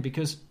comprehend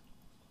because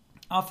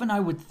often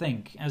I would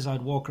think as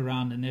I'd walk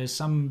around and there's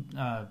some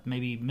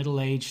maybe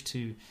middle-aged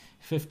to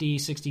 50,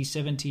 60,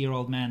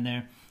 70-year-old man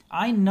there,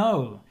 I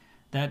know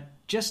that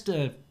just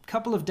a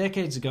couple of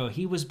decades ago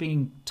he was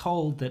being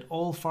told that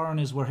all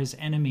foreigners were his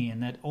enemy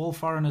and that all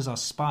foreigners are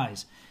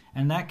spies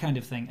and that kind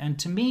of thing. And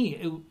to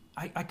me,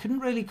 I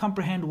couldn't really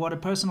comprehend what a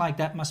person like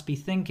that must be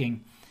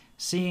thinking,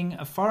 seeing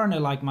a foreigner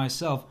like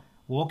myself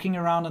walking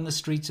around on the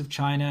streets of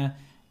China,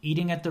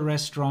 eating at the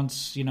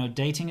restaurants,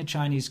 dating a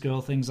Chinese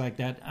girl, things like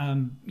that.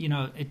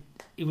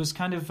 It was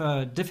kind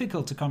of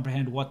difficult to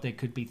comprehend what they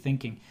could be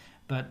thinking.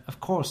 But of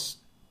course,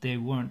 they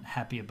weren't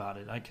happy about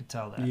it. I could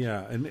tell that.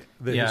 Yeah, and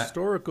the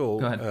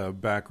historical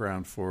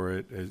background for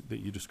it that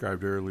you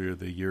described earlier,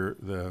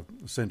 the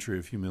Century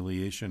of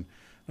Humiliation,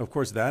 of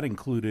course, that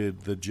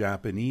included the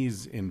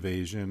Japanese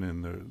invasion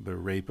and the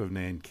rape of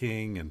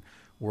Nanking and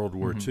World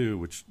War II,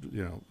 which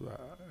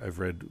I've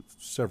read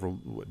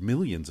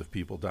millions of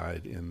people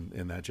died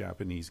in that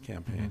Japanese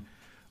campaign.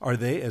 Are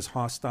they as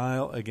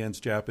hostile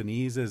against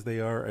Japanese as they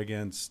are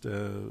against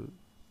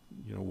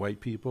white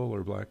people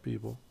or black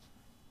people?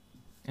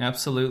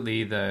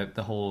 Absolutely.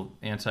 The whole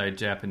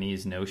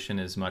anti-Japanese notion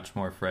is much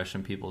more fresh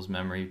in people's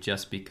memory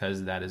just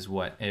because that is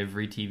what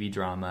every TV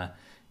drama,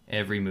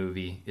 every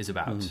movie is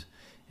about.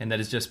 And that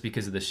is just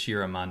because of the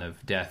sheer amount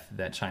of death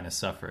that China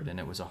suffered. And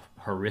it was a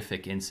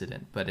horrific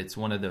incident. But it's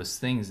one of those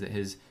things that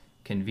has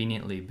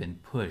conveniently been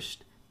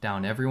pushed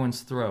down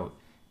everyone's throat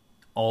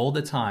all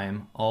the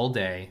time, all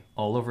day,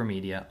 all over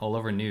media, all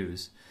over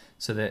news,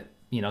 so that,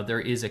 there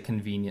is a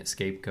convenient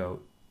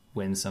scapegoat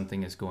when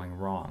something is going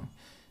wrong.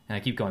 And I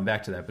keep going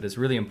back to that, but it's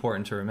really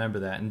important to remember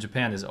that. And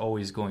Japan is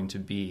always going to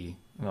be,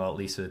 well, at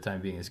least for the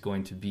time being, is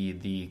going to be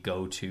the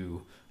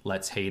go-to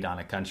let's hate on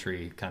a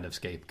country kind of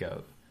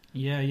scapegoat.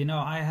 Yeah,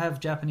 I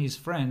have Japanese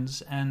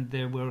friends, and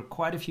there were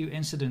quite a few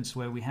incidents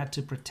where we had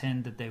to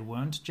pretend that they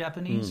weren't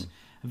Japanese.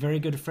 A very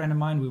good friend of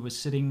mine, we were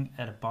sitting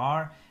at a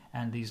bar,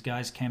 and these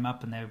guys came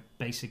up, and they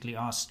basically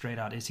asked straight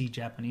out, is he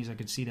Japanese? I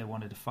could see they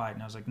wanted to fight.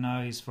 And I was like,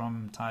 no, he's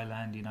from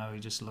Thailand, he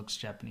just looks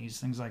Japanese,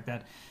 things like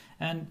that.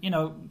 And,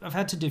 I've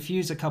had to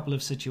diffuse a couple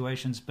of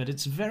situations, but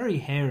it's very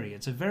hairy.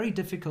 It's a very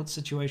difficult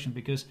situation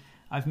because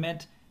I've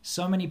met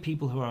so many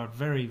people who are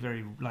very,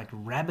 very,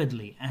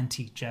 rabidly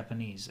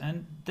anti-Japanese.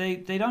 And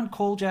they don't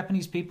call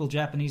Japanese people.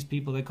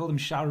 They call them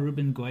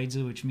Sharuben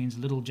Goizu, which means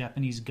little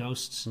Japanese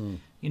ghosts.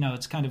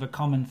 It's kind of a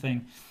common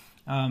thing.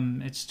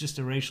 It's just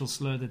a racial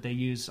slur that they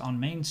use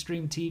on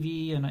mainstream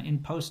TV and in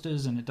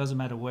posters, and it doesn't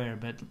matter where.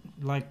 But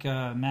like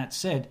Matt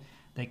said,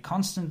 they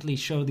constantly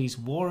show these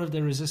War of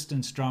the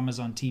Resistance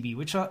dramas on TV,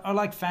 which are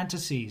like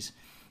fantasies.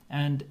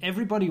 And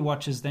everybody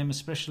watches them,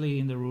 especially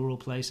in the rural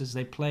places.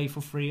 They play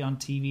for free on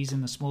TVs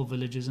in the small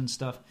villages and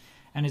stuff.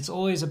 And it's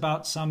always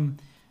about some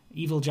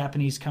evil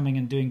Japanese coming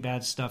and doing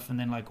bad stuff, and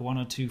then one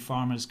or two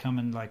farmers come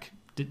and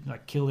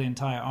kill the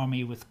entire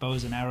army with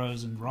bows and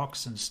arrows and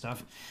rocks and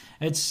stuff.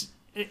 It's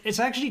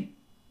actually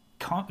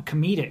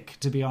comedic,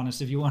 to be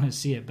honest, if you want to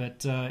see it,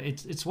 but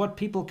it's what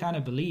people kind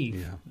of believe.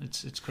 Yeah.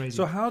 It's crazy.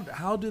 So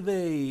how do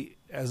they,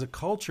 as a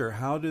culture,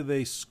 how do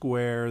they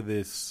square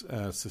this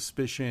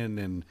suspicion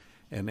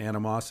and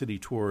animosity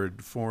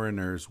toward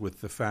foreigners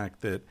with the fact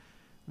that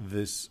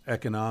this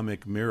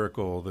economic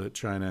miracle that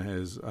China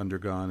has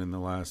undergone in the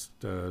last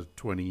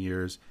 20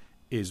 years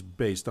is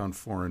based on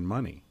foreign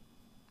money?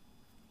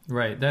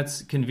 Right.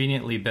 That's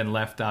conveniently been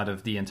left out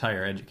of the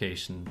entire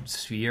education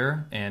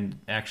sphere and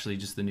actually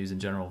just the news in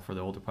general for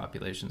the older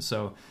population.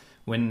 So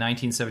when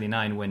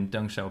 1979, when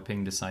Deng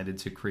Xiaoping decided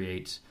to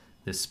create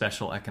this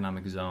special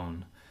economic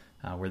zone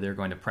where they're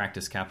going to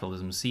practice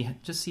capitalism, see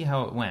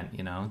how it went.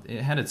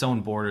 It had its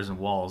own borders and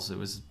walls. It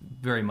was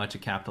very much a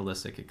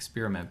capitalistic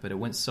experiment, but it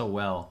went so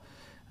well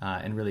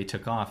and really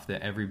took off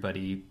that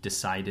everybody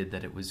decided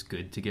that it was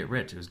good to get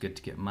rich. It was good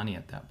to get money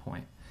at that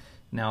point.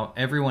 Now,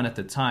 everyone at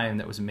the time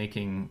that was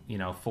making,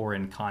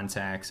 foreign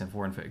contacts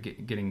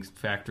and getting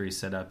factories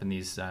set up in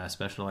these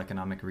special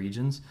economic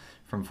regions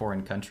from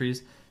foreign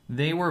countries,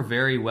 they were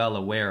very well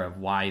aware of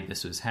why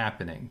this was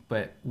happening.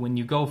 But when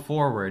you go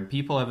forward,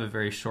 people have a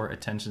very short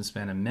attention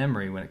span and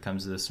memory when it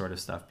comes to this sort of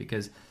stuff,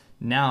 because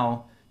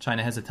now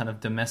China has a ton of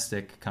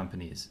domestic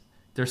companies.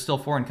 There's still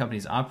foreign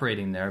companies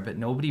operating there, but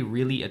nobody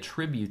really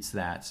attributes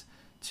that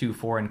to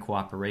foreign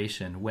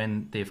cooperation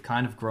when they've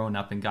kind of grown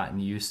up and gotten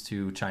used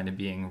to China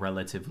being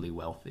relatively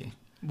wealthy.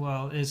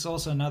 Well, it's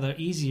also another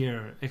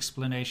easier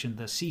explanation.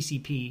 The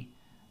CCP,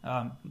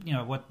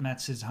 what Matt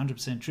says is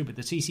 100% true, but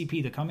the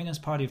CCP, the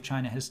Communist Party of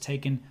China, has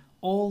taken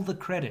all the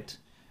credit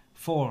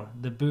for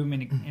the boom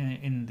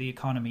in the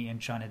economy in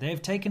China.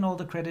 They've taken all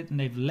the credit and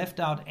they've left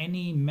out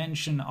any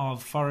mention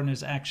of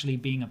foreigners actually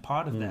being a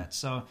part of that.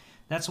 So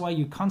that's why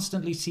you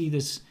constantly see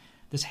this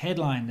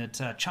headline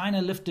that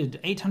China lifted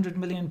 800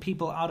 million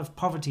people out of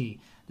poverty.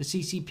 The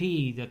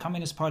CCP, the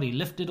Communist Party,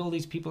 lifted all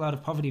these people out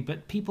of poverty.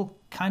 But people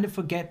kind of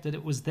forget that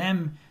it was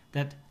them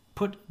that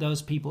put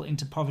those people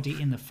into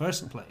poverty in the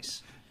first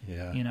place.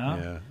 Yeah. You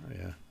know?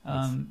 Yeah.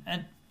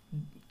 And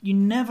you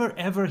never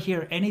ever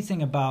hear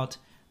anything about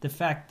the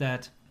fact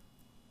that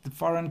the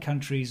foreign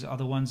countries are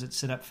the ones that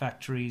set up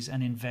factories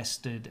and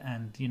invested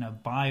and, you know,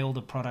 buy all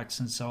the products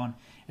and so on.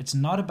 It's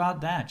not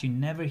about that. You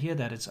never hear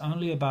that. It's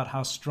only about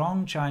how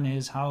strong China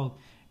is, how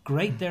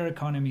great their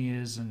economy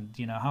is, and,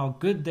 you know, how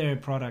good their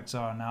products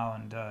are now,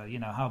 and, you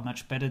know, how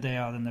much better they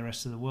are than the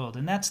rest of the world.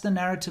 And that's the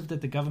narrative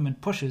that the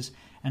government pushes,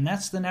 and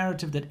that's the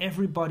narrative that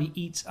everybody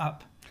eats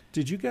up.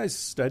 Did you guys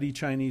study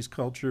Chinese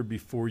culture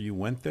before you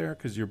went there?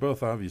 Because you're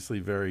both obviously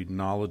very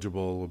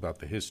knowledgeable about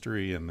the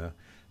history and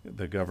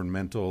the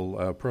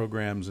governmental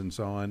programs and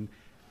so on.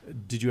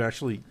 Did you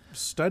actually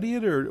study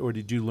it, or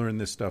did you learn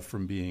this stuff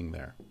from being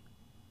there?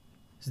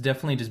 It's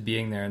definitely just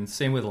being there, and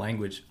same with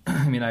language.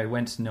 I mean, I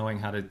went knowing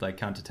how to like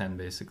count to 10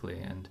 basically,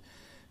 and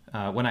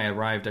when I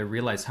arrived, I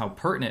realized how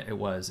pertinent it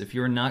was. If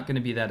you're not going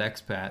to be that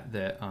expat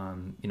that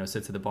you know,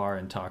 sits at the bar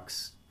and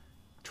talks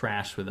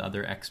trash with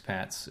other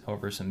expats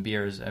over some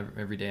beers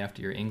every day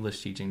after your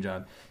English teaching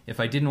job, if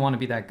I didn't want to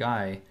be that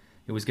guy,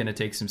 it was going to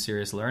take some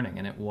serious learning,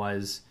 and it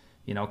was,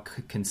 you know,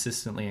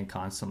 consistently and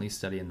constantly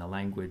studying the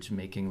language,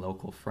 making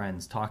local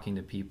friends, talking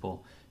to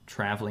people,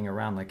 traveling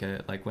around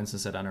like Winston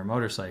said, on our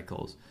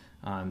motorcycles.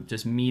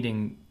 Just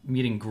meeting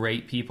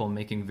great people,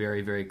 making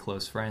very, very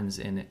close friends,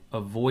 and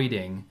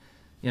avoiding.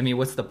 I mean,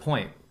 what's the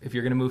point if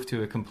you're going to move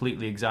to a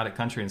completely exotic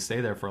country and stay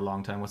there for a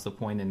long time? What's the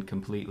point in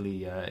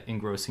completely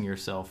engrossing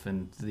yourself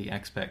in the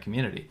expat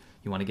community?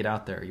 You want to get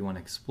out there, you want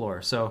to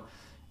explore. So,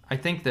 I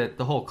think that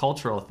the whole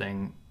cultural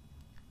thing,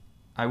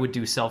 I would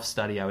do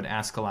self-study. I would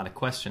ask a lot of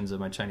questions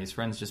of my Chinese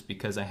friends, just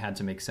because I had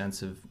to make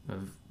sense of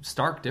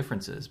stark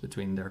differences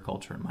between their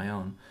culture and my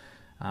own.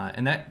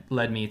 And that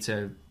led me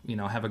to, you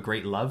know, have a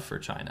great love for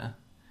China,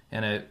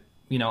 and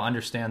you know,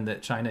 understand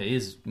that China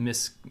is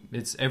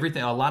it's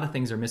everything. A lot of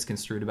things are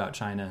misconstrued about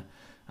China,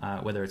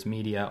 whether it's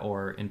media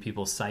or in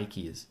people's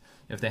psyches.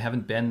 If they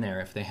haven't been there,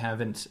 if they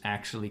haven't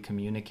actually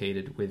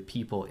communicated with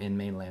people in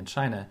mainland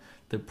China,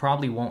 they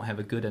probably won't have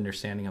a good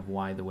understanding of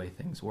why the way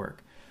things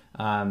work.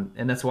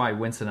 And that's why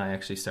Winston and I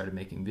actually started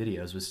making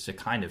videos, was to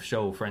kind of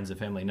show friends and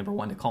family, number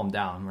one, to calm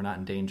down, we're not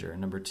in danger,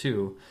 and number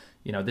two,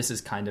 you know, this is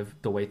kind of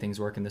the way things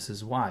work, and this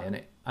is why.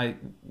 And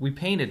we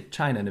painted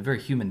China in a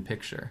very human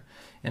picture,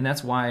 and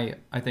that's why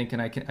I think,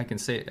 and I can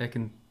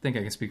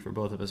speak for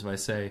both of us if I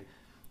say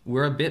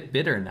we're a bit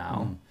bitter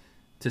now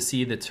to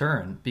see the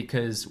turn,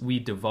 because we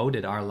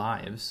devoted our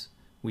lives.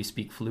 We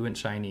speak fluent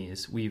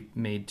Chinese. We've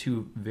made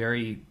 2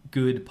 very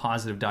good,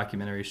 positive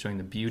documentaries showing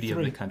the beauty of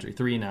the country.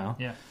 3 now.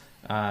 Yeah.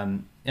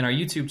 In our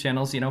YouTube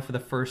channels, you know, for the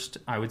first,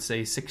 I would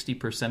say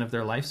 60% of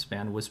their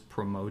lifespan was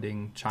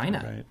promoting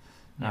China.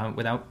 Right.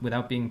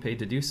 Without being paid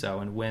to do so.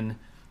 And when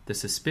the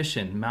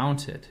suspicion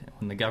mounted,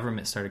 when the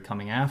government started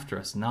coming after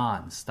us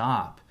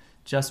nonstop,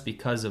 just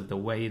because of the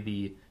way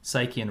the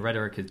psyche and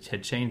rhetoric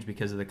had changed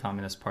because of the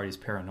Communist Party's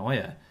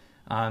paranoia,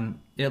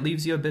 it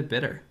leaves you a bit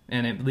bitter,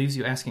 and it leaves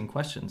you asking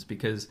questions,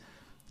 because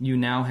you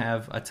now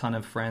have a ton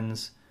of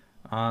friends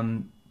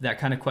that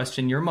kind of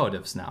question your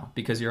motives now,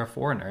 because you're a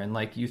foreigner, and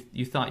like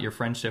you thought your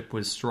friendship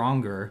was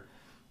stronger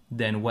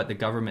than what the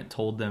government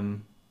told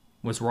them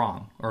was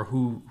wrong, or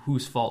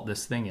whose fault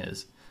this thing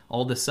is.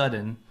 All of a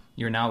sudden,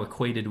 you're now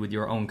equated with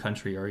your own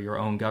country or your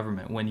own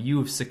government, when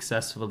you've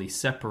successfully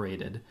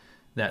separated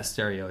that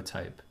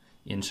stereotype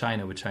in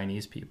China with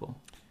Chinese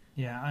people.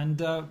 Yeah,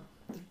 and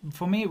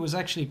for me, it was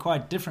actually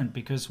quite different,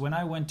 because when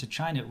I went to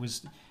China, it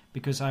was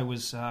because I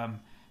was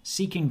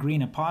seeking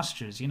greener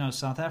pastures. You know,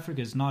 South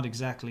Africa is not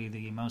exactly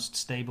the most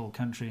stable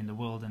country in the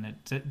world, and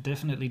it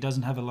definitely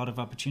doesn't have a lot of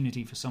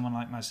opportunity for someone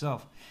like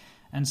myself.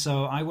 And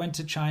so I went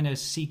to China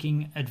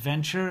seeking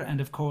adventure and,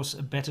 of course,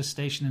 a better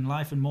station in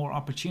life and more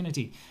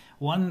opportunity.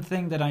 One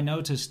thing that I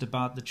noticed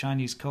about the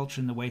Chinese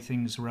culture and the way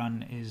things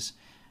run is,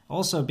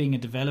 also being a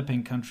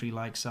developing country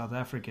like South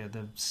Africa,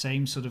 the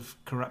same sort of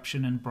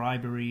corruption and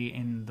bribery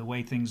in the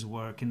way things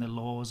work, in the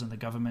laws and the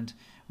government,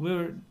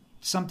 were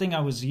something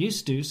I was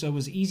used to, so it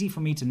was easy for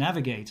me to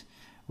navigate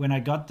when I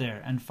got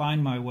there and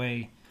find my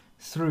way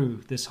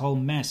through this whole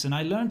mess. And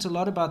I learned a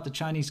lot about the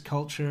Chinese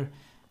culture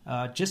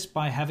just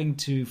by having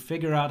to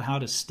figure out how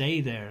to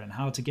stay there and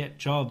how to get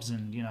jobs,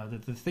 and, you know,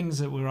 the things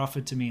that were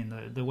offered to me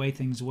and the way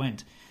things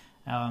went.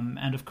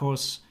 And of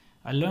course,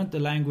 I learned the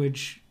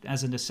language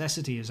as a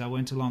necessity as I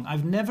went along.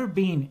 I've never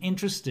been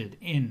interested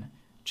in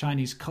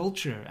Chinese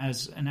culture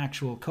as an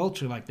actual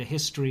culture, like the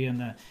history and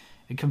the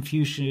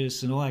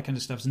Confucius and all that kind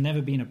of stuff has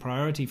never been a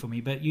priority for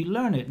me. But you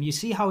learn it, and you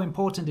see how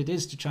important it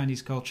is to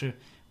Chinese culture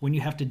when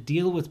you have to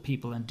deal with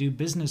people and do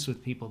business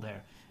with people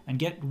there and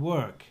get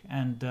work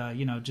and,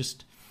 you know,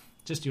 just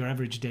your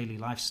average daily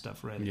life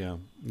stuff, really.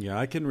 Yeah,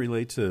 I can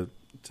relate to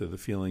the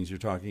feelings you're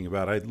talking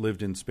about. I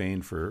lived in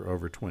Spain for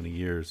over 20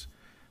 years,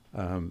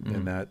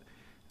 and that,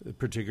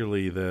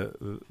 particularly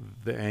the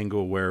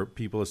angle where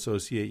people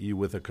associate you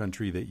with a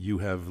country that you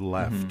have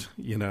left,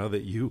 you know,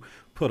 that you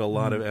put a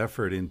lot of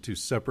effort into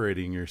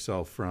separating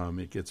yourself from.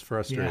 It gets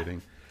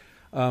frustrating.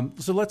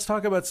 So let's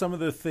talk about some of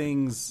the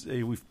things.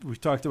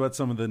 We've talked about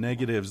some of the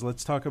negatives.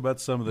 Let's talk about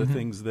some of the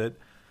things that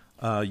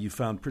you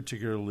found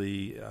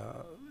particularly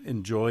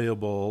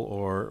enjoyable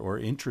or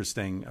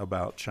interesting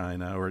about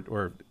China,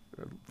 or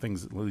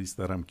things at least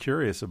that I'm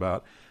curious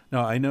about.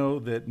 Now, I know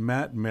that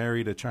Matt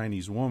married a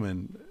Chinese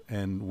woman,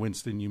 and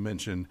Winston, you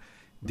mentioned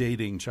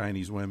dating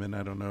Chinese women.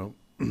 I don't know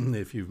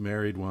if you've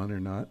married one or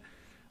not.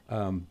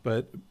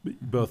 But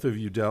both of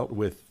you dealt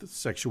with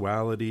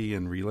sexuality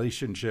and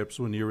relationships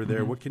when you were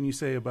there. What can you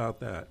say about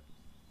that?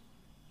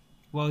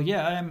 Well,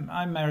 yeah,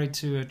 I'm married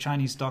to a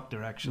Chinese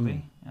doctor,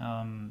 actually.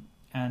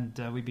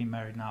 And we've been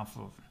married now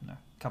for a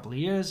couple of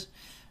years.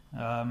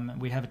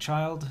 We have a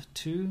child,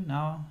 too,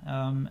 now.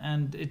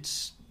 And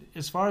it's,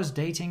 as far as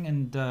dating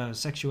and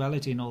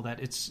sexuality and all that,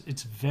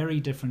 it's very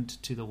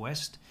different to the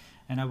West.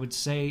 And I would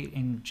say,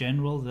 in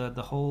general,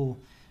 the whole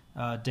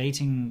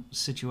dating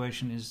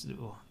situation is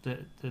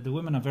the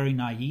women are very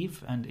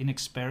naive and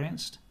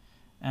inexperienced,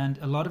 and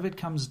a lot of it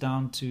comes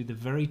down to the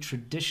very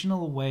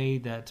traditional way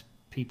that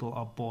people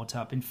are brought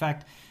up. In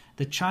fact,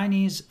 the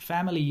Chinese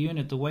family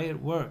unit, the way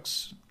it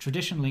works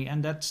traditionally,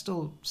 and that's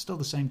still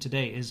the same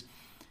today, is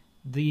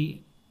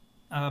the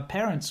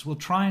parents will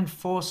try and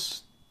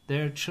force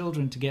their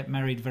children to get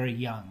married very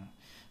young.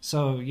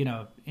 So,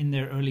 in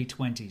their early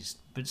 20s,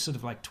 but sort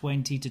of like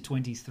 20 to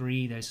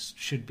 23, they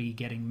should be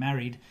getting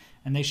married,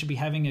 and they should be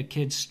having a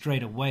kid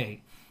straight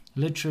away.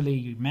 Literally,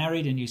 you're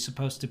married and you're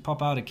supposed to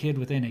pop out a kid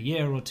within a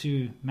year or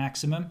two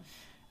maximum,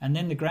 and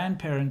then the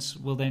grandparents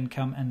will then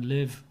come and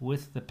live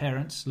with the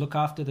parents, look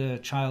after the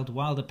child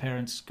while the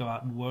parents go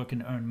out and work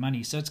and earn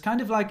money. So it's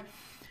kind of like,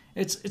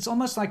 it's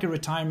almost like a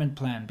retirement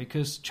plan,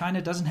 because China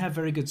doesn't have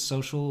very good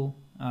social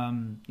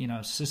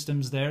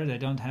systems there. They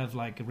don't have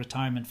like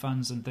retirement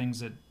funds and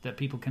things that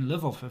people can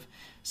live off of.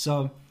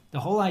 So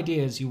the whole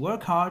idea is you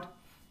work hard,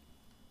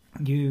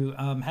 you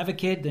have a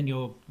kid, then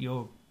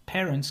your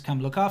parents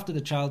come look after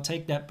the child,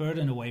 take that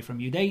burden away from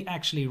you. They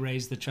actually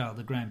raise the child,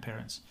 the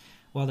grandparents,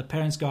 while the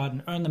parents go out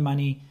and earn the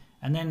money.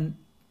 And then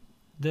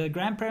the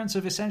grandparents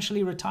have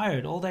essentially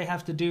retired. All they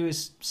have to do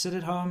is sit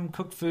at home,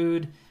 cook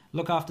food,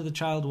 look after the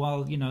child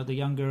while, the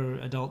younger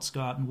adults go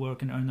out and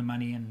work and earn the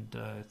money and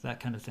that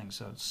kind of thing.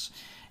 So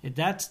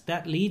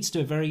that leads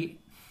to a very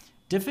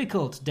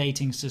difficult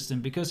dating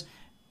system, because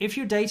if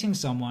you're dating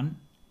someone,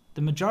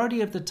 the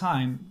majority of the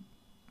time,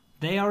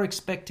 they are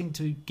expecting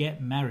to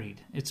get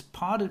married. It's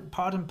part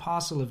and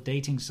parcel of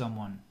dating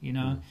someone,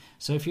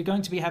 So if you're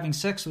going to be having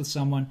sex with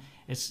someone,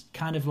 it's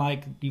kind of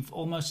like you've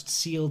almost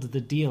sealed the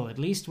deal, at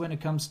least when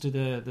it comes to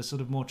the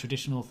sort of more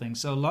traditional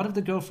things. So a lot of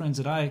the girlfriends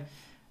that I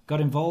got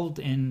involved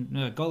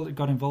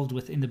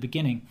with in the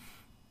beginning,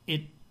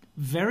 it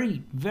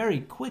very, very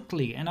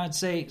quickly, and I'd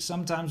say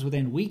sometimes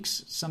within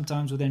weeks,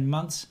 sometimes within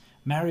months,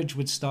 marriage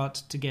would start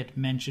to get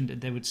mentioned,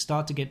 and they would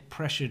start to get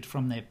pressured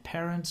from their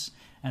parents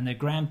and their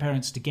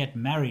grandparents to get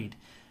married.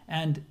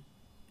 And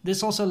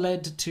this also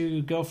led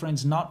to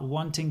girlfriends not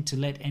wanting to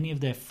let any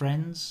of their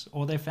friends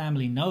or their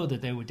family know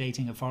that they were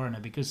dating a foreigner,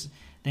 because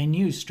they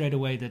knew straight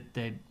away that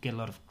they'd get a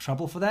lot of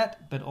trouble for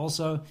that. But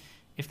also,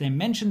 if they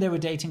mentioned they were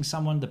dating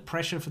someone, the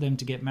pressure for them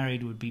to get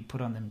married would be put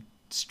on them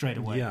straight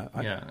away.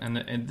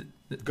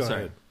 Go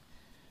ahead.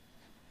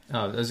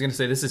 I was going to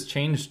say, this has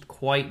changed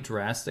quite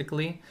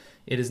drastically.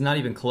 It is not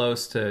even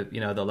close to,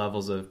 the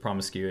levels of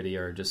promiscuity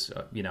or just,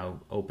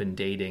 open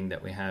dating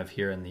that we have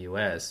here in the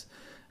U.S.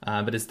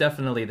 But it's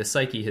definitely, the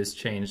psyche has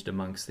changed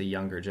amongst the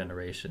younger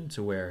generation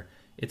to where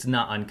it's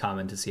not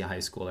uncommon to see a high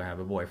schooler have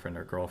a boyfriend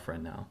or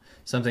girlfriend now.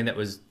 Something that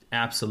was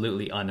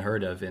absolutely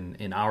unheard of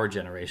in our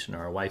generation or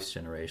our wife's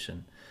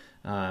generation.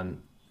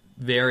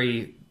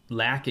 Very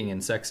lacking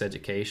in sex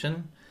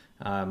education.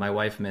 My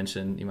wife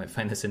mentioned, you might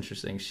find this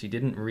interesting, she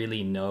didn't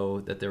really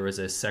know that there was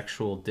a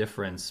sexual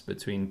difference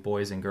between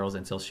boys and girls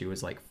until she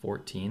was like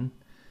 14.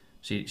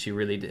 She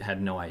really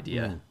had no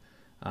idea.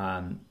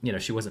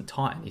 She wasn't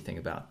taught anything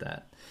about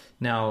that.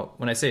 Now,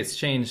 when I say it's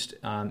changed,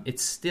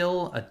 it's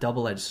still a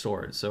double-edged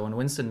sword. So when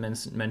Winston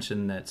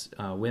mentioned that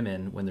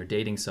women, when they're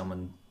dating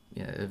someone,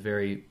 a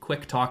very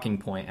quick talking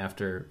point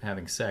after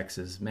having sex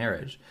is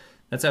marriage.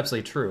 That's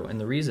absolutely true.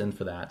 And the reason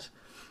for that,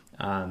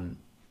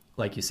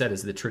 like you said,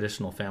 is the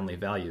traditional family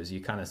values.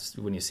 You kind of,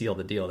 when you seal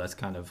the deal, that's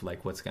kind of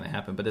like what's going to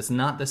happen. But it's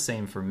not the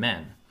same for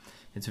men.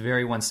 It's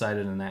very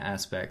one-sided in that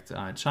aspect.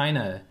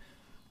 China,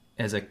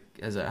 as a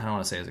I don't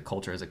want to say as a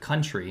culture, as a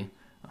country,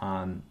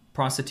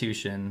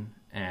 prostitution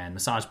and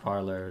massage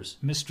parlors,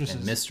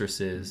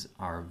 mistresses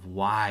are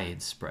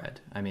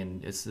widespread. I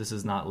mean, this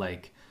is not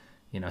like,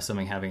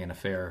 someone having an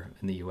affair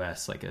in the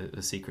U.S. like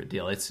a secret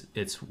deal.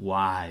 It's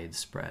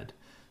widespread.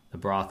 The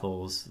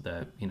brothels,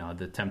 the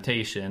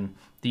temptation,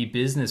 the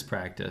business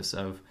practice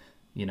of,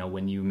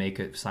 when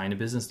you sign a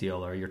business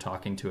deal or you're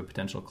talking to a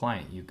potential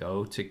client, you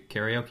go to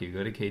karaoke, you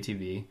go to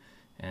KTV,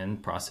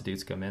 and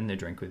prostitutes come in, they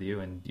drink with you,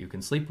 and you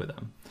can sleep with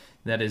them.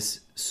 That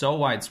is so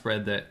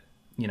widespread that,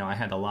 I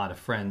had a lot of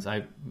friends.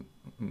 I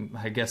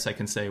guess I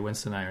can say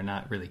Winston and I are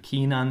not really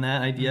keen on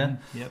that idea,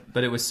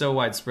 but it was so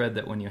widespread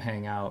that when you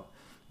hang out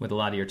with a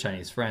lot of your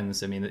Chinese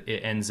friends, I mean, it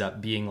ends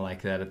up being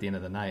like that at the end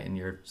of the night, and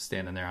you're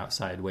standing there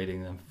outside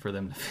waiting for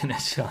them to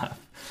finish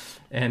off.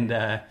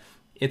 And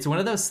it's one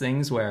of those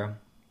things where,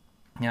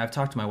 I've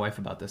talked to my wife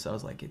about this. I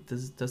was like,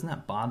 doesn't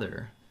that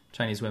bother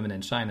Chinese women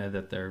in China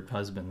that their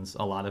husbands,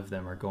 a lot of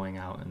them, are going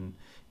out and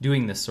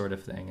doing this sort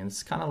of thing? And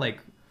it's kind of like,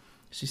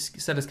 she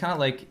said, it's kind of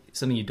like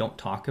something you don't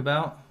talk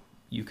about.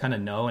 You kind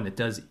of know, and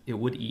it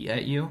would eat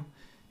at you.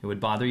 It would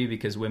bother you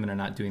because women are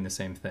not doing the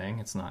same thing.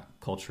 It's not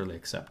culturally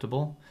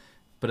acceptable.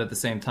 But at the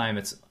same time,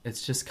 it's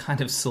just kind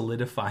of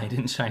solidified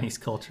in Chinese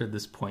culture at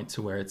this point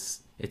to where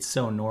it's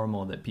so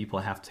normal that people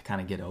have to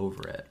kind of get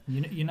over it.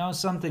 You know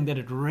something that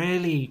it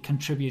really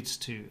contributes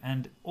to,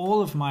 and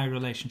all of my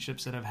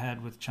relationships that I've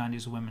had with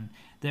Chinese women,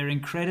 they're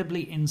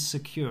incredibly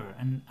insecure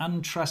and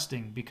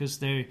untrusting because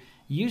they're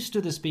used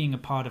to this being a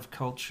part of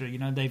culture. You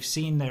know, they've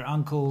seen their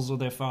uncles or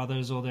their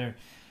fathers or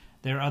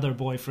their other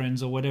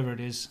boyfriends or whatever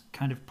it is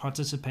kind of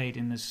participate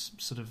in this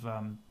sort of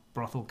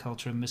brothel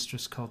culture,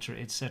 mistress culture,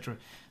 etc.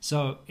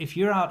 So if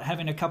you're out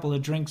having a couple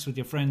of drinks with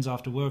your friends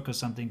after work or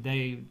something,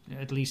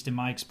 at least in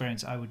my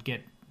experience, I would get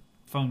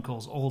phone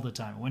calls all the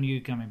time. When are you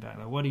coming back?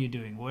 Like, what are you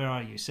doing? Where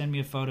are you? Send me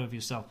a photo of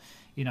yourself.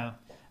 You know,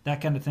 that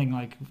kind of thing.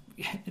 Like,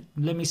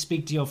 let me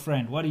speak to your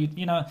friend. What are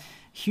you know,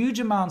 huge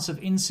amounts of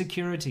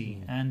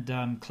insecurity and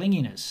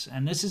clinginess.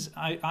 And this is,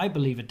 I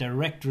believe, a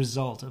direct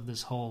result of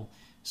this whole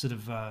sort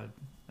of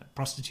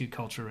prostitute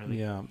culture, really.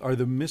 Yeah. Are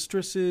the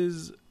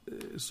mistresses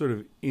sort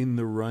of in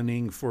the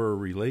running for a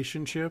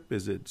relationship?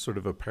 Is it sort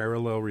of a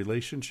parallel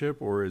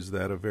relationship, or is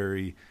that a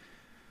very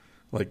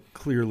like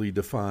clearly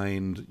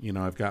defined, you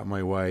know, I've got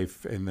my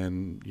wife and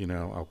then, you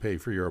know, I'll pay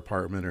for your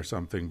apartment or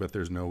something, but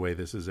there's no way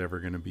this is ever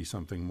going to be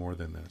something more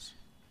than this?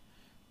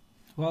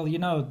 Well, you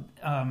know,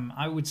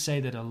 I would say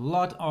that a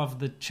lot of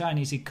the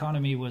Chinese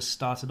economy was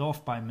started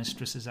off by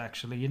mistresses,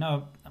 actually. You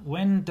know,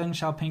 when Deng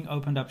Xiaoping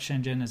opened up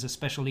Shenzhen as a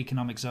special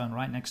economic zone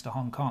right next to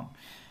Hong Kong,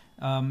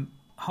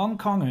 Hong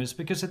Kongers,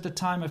 because at the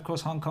time, of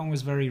course, Hong Kong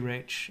was very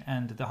rich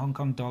and the Hong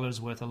Kong dollar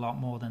is worth a lot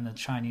more than the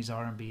Chinese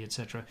RMB,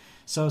 etc.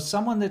 So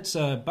someone that's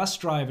a bus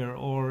driver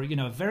or, you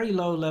know, a very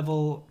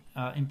low-level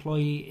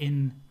employee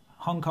in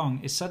Hong Kong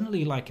is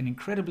suddenly like an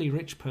incredibly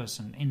rich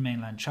person in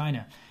mainland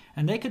China.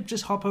 And they could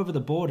just hop over the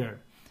border.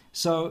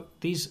 So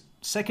these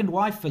second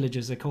wife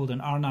villages, they're called an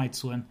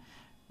Arnaizuan,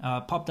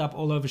 popped up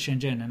all over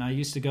Shenzhen. And I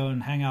used to go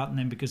and hang out in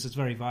them because it's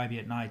very vibey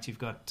at night. You've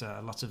got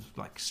lots of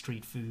like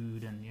street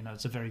food and, you know,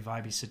 it's a very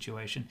vibey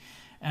situation.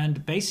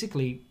 And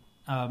basically,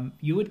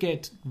 you would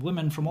get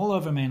women from all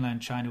over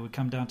mainland China would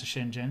come down to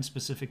Shenzhen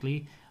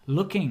specifically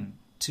looking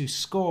to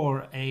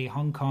score a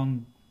Hong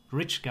Kong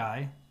rich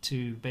guy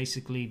to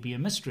basically be a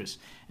mistress.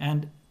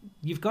 And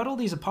you've got all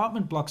these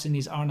apartment blocks in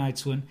these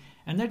Arnaizuan,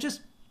 and they're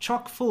just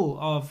chock full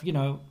of, you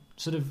know,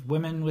 sort of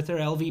women with their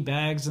LV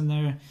bags and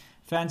their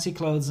fancy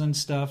clothes and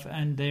stuff,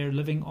 and they're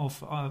living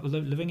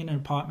in an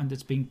apartment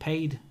that's being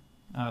paid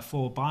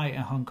for by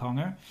a Hong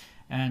Konger,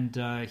 and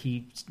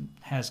he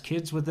has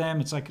kids with them.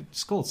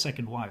 It's called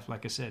second wife,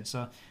 like I said.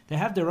 So they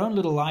have their own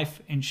little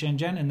life in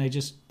Shenzhen, and they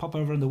just pop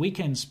over on the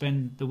weekend,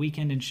 spend the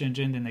weekend in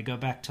Shenzhen, then they go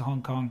back to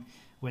Hong Kong,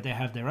 where they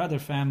have their other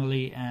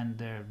family and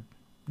their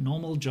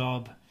normal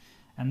job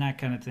and that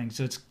kind of thing.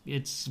 So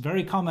it's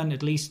very common,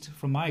 at least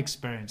from my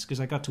experience, because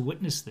I got to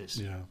witness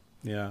this.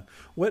 Yeah.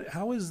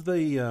 How is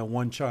the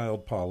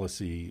one-child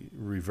policy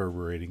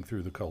reverberating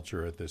through the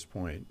culture at this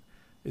point?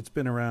 It's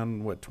been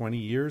around, 20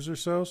 years or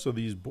so? So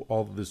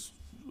all this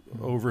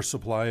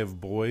oversupply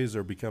of boys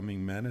are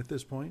becoming men at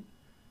this point?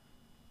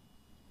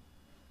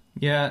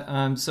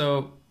 Yeah,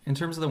 so in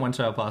terms of the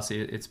one-child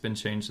policy, it's been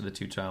changed to the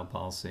two-child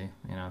policy.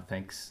 You know,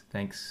 thanks,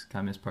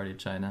 Communist Party of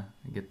China.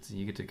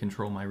 You get to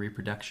control my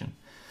reproduction.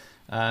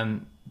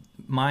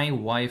 My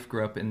wife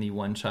grew up in the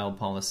one-child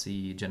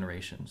policy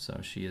generation, so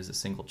she is a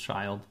single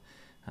child,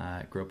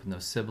 grew up with no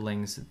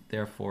siblings,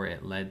 therefore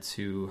it led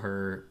to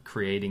her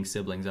creating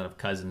siblings out of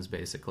cousins,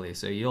 basically.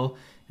 So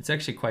it's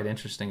actually quite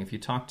interesting. If you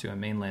talk to a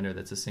mainlander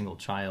that's a single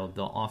child,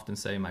 they'll often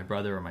say my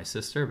brother or my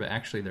sister, but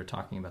actually they're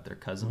talking about their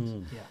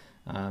cousins.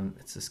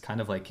 It's this kind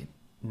of like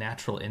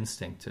natural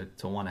instinct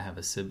to want to have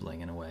a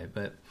sibling in a way.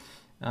 But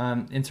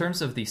in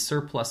terms of the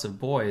surplus of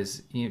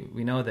boys,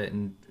 we know that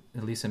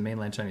at least in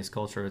mainland Chinese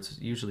culture, it's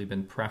usually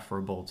been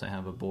preferable to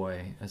have a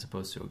boy as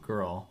opposed to a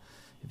girl.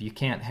 If you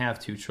can't have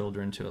two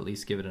children, to at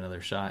least give it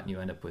another shot, and you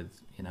end up with,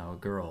 you know, a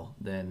girl,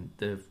 then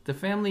the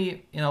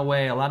family, in a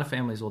way, a lot of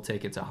families will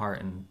take it to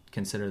heart and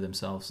consider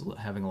themselves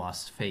having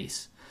lost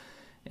face.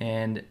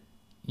 And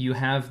you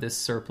have this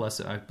surplus,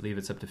 I believe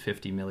it's up to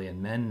 50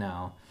 million men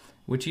now,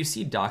 which you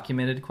see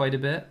documented quite a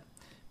bit.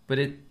 But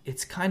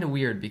it's kind of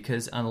weird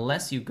because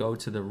unless you go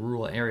to the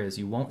rural areas,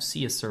 you won't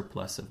see a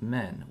surplus of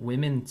men.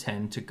 Women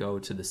tend to go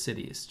to the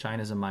cities.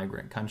 China's a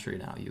migrant country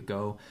now. You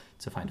go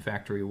to find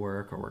factory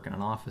work or work in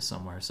an office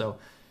somewhere. So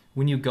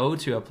when you go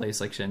to a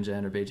place like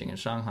Shenzhen or Beijing and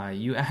Shanghai,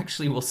 you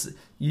actually will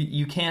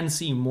you can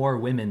see more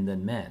women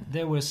than men.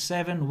 There were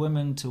 7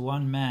 women to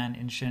 1 man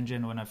in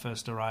Shenzhen when I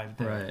first arrived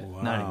there. Right.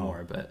 Wow. Not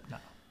anymore, but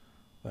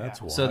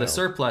that's wild. So the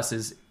surplus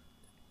is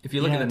if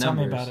you look at the tell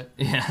numbers, me about it.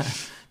 Yeah,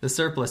 the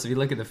surplus. If you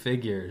look at the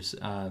figures,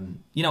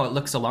 you know, it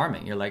looks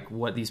alarming. You're like,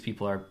 what? These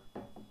people are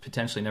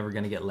potentially never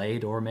going to get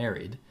laid or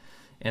married,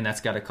 and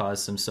that's got to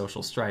cause some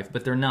social strife.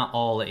 But they're not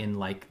all in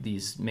like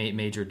these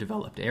major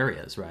developed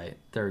areas, right?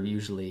 They're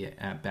usually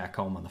back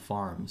home on the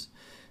farms,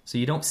 so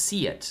you don't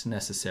see it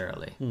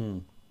necessarily.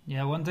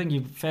 Yeah, one thing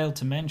you failed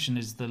to mention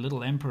is the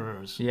little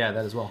emperors. Yeah,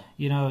 that as well.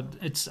 You know,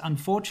 it's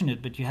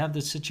unfortunate, but you have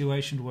this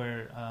situation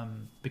where,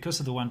 because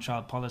of the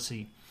one-child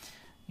policy,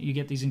 you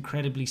get these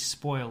incredibly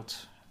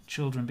spoilt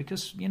children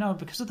because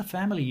of the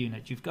family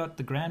unit. You've got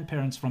the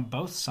grandparents from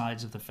both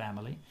sides of the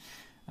family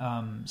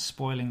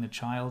spoiling the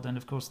child, and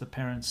of course the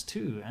parents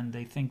too, and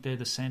they think they're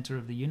the center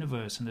of the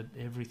universe and that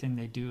everything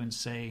they do and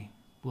say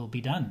will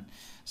be done.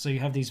 So you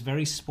have these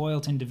very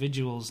spoilt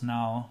individuals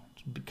now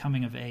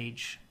coming of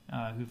age,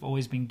 who've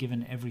always been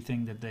given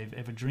everything that they've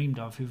ever dreamed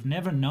of, who've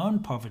never known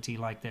poverty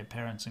like their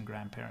parents and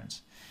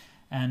grandparents.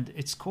 And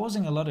it's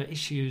causing a lot of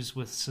issues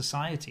with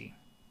society.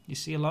 You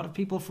see a lot of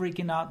people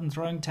freaking out and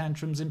throwing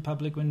tantrums in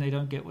public when they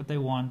don't get what they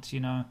want. You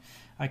know,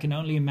 I can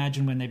only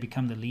imagine when they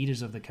become the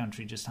leaders of the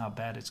country just how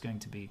bad it's going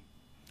to be.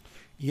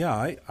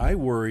 Yeah, I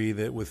worry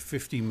that with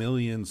 50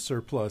 million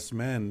surplus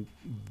men,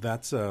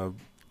 that's a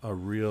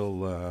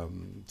real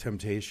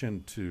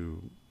temptation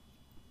to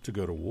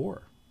go to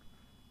war.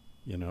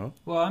 You know?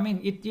 Well, I mean,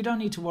 you don't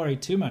need to worry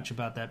too much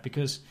about that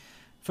because,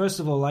 first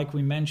of all, like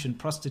we mentioned,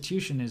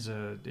 prostitution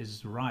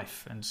is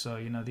rife, and so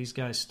these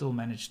guys still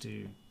manage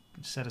to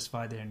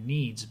satisfy their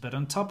needs. But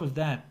on top of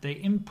that, they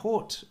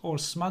import or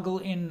smuggle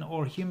in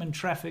or human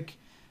traffic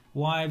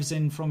wives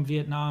in from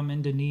Vietnam,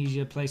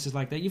 Indonesia, places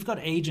like that. You've got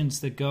agents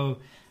that go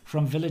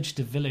from village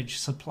to village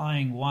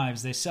supplying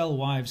wives. They sell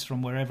wives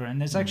from wherever,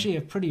 and there's actually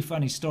a pretty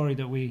funny story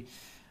that we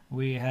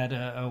had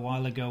a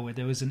while ago where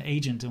there was an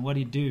agent, and what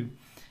he'd do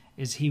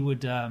is he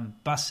would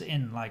bus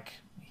in, like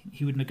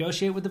he would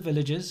negotiate with the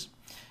villagers,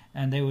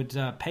 and they would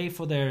pay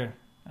for their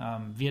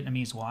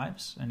Vietnamese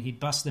wives, and he'd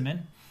bus them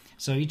in.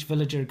 So each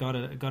villager got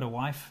a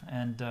wife,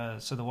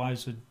 and so the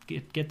wives would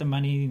get the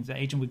money. The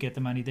agent would get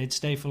the money. They'd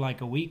stay for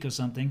like a week or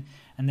something,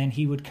 and then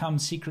he would come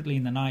secretly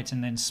in the night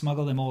and then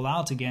smuggle them all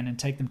out again and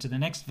take them to the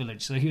next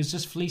village. So he was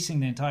just fleecing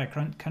the entire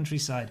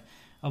countryside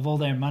of all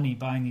their money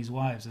buying these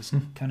wives. It's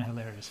kind of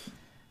hilarious.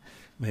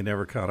 They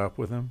never caught up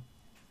with him?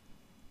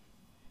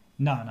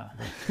 No.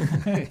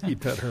 You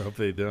better hope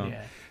they don't.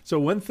 Yeah. So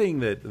one thing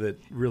that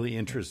really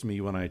interests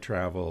me when I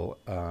travel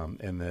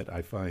and that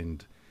I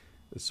find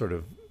sort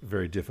of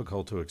very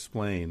difficult to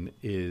explain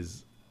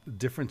is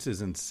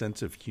differences in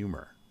sense of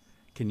humor.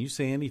 Can you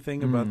say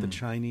anything about the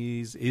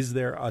Chinese? Is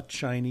there a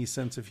Chinese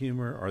sense of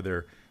humor? Are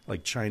there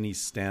like Chinese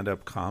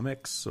stand-up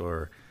comics,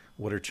 or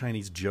what are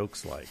Chinese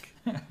jokes like?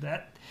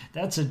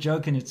 That's a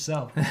joke in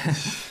itself.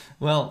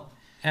 Well,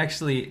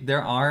 actually,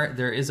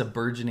 there is a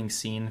burgeoning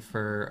scene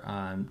for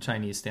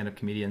Chinese stand-up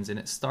comedians, and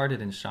it started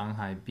in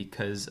Shanghai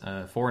because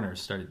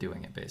foreigners started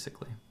doing it,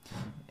 basically.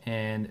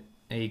 And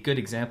a good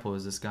example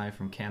is this guy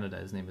from Canada.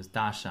 His name is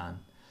Da Shan.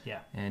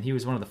 Yeah. And he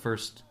was one of the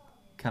first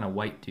kind of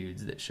white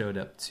dudes that showed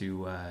up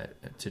to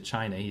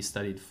China. He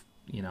studied,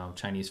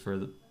 Chinese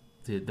for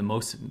the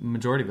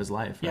majority of his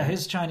life. Right? Yeah,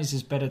 his Chinese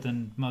is better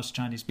than most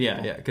Chinese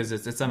people. Yeah, because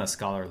it's on a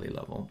scholarly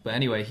level. But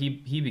anyway,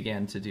 he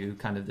began to do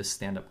kind of this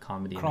stand-up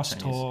comedy.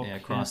 Crosstalk. Yeah,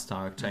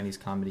 crosstalk, Chinese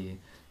comedy.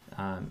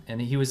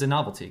 And he was a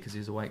novelty because he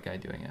was a white guy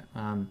doing it.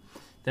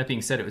 That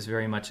being said, it was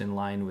very much in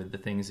line with the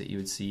things that you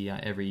would see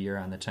every year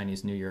on the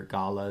Chinese New Year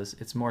galas.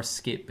 It's more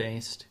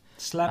skit-based.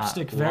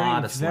 Slapstick,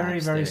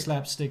 very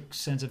slapstick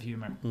sense of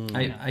humor.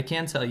 I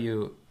can tell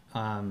you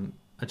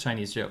a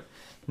Chinese joke.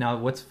 Now,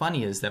 what's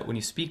funny is that when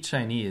you speak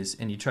Chinese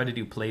and you try to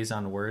do plays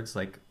on words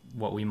like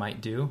what we might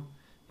do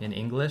in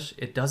English,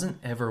 it doesn't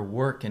ever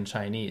work in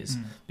Chinese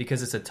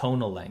because it's a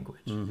tonal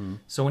language. Mm-hmm.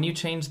 So when you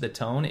change the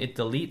tone, it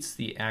deletes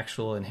the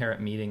actual inherent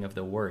meaning of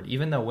the word.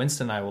 Even though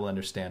Winston and I will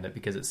understand it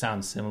because it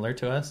sounds similar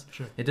to us,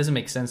 sure. It doesn't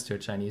make sense to a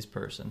Chinese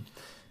person.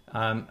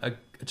 A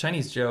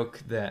Chinese joke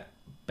that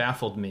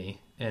baffled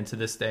me, and to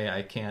this day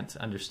I can't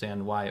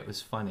understand why it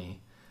was funny.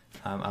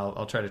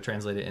 I'll try to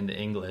translate it into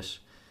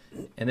English.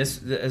 And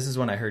this is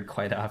one I heard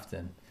quite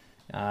often.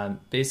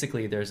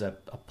 Basically, there's a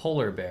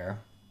polar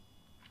bear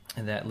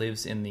that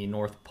lives in the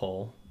North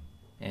Pole,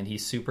 and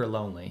he's super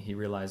lonely. He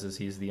realizes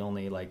he's the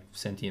only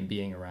sentient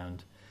being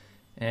around,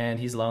 and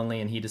he's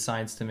lonely, and he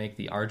decides to make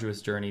the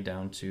arduous journey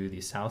down to the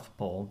South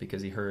Pole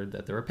because he heard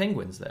that there were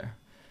penguins there,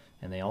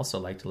 and they also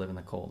like to live in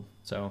the cold.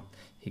 So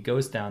he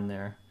goes down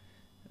there,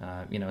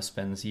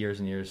 spends years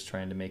and years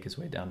trying to make his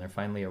way down there,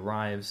 finally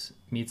arrives,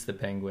 meets the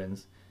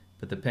penguins,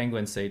 but the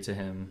penguins say to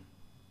him,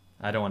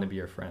 "I don't want to be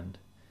your friend."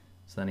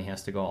 So then he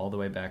has to go all the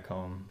way back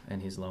home,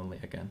 and he's lonely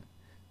again.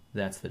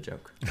 That's the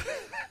joke.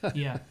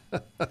 Yeah.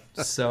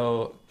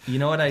 So, you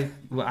know what?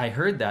 I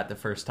heard that the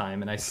first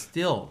time, and I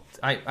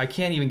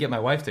can't even get my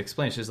wife to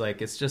explain. She's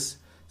like, it's just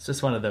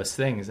one of those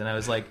things. And I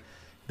was like,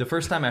 the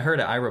first time I heard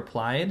it, I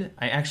replied.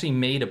 I actually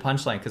made a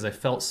punchline because I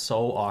felt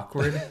so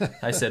awkward.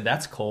 I said,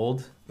 "That's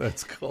cold."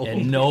 That's cold.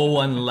 And no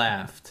one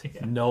laughed.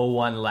 Yeah. No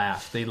one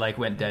laughed. They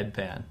went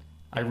deadpan.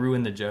 I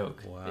ruined the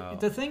joke. Wow.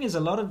 The thing is,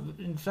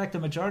 in fact, the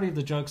majority of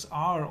the jokes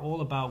are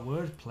all about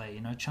wordplay,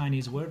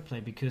 Chinese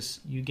wordplay, because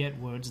you get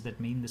words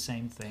that mean the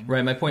same thing.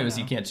 Right, my point was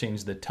you can't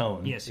change the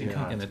tone. Yes, you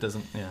can't. And it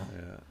doesn't,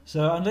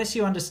 So unless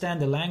you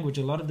understand the language,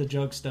 a lot of the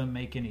jokes don't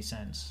make any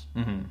sense.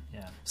 Mm-hmm.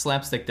 Yeah.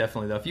 Slapstick,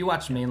 definitely, though. If you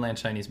watch mainland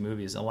Chinese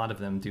movies, a lot of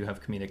them do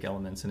have comedic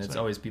elements, and it's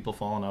always people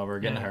falling over,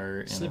 getting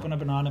hurt. Slip on a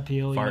banana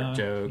peel. Fart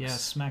jokes. Yeah,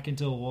 smack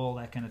into a wall,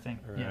 that kind of thing.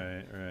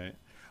 Right.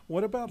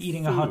 What about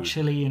eating food? a hot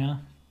chili,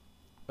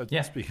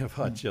 Speaking of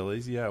hot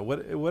chilies,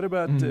 What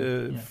about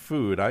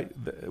food?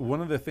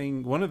 One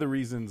of the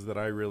reasons that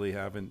I really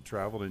haven't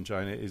traveled in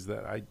China is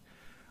that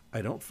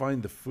I don't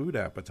find the food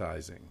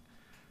appetizing.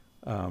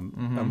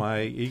 Am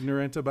I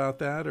ignorant about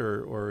that,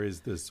 or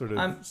is this sort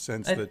of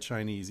sense that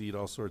Chinese eat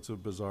all sorts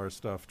of bizarre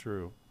stuff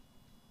true?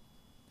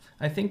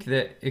 I think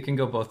that it can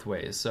go both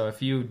ways. So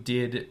if you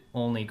did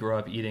only grow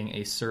up eating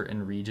a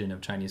certain region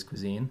of Chinese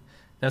cuisine,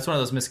 that's one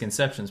of those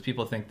misconceptions.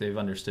 People think they've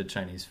understood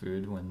Chinese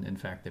food when, in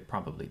fact, they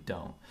probably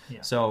don't.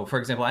 Yeah. So, for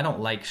example, I don't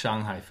like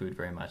Shanghai food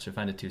very much. I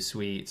find it too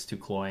sweet, it's too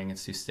cloying,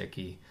 it's too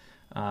sticky.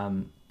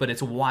 But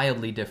it's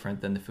wildly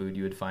different than the food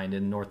you would find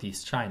in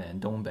northeast China, in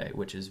Dongbei,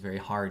 which is very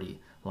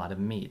hearty. A lot of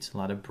meat, a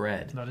lot of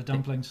bread. A lot of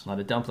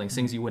dumplings.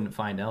 Things you wouldn't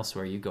find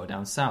elsewhere. You go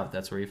down south,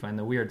 that's where you find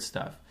the weird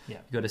stuff. Yeah.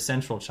 You go to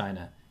central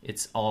China,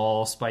 it's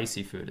all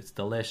spicy food. It's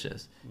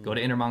delicious. Go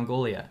to Inner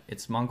Mongolia.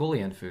 It's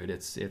Mongolian food.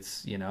 It's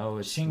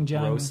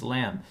Xinjiang. roast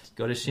lamb.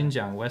 Go to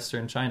Xinjiang,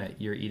 Western China.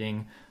 You're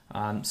eating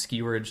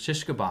skewered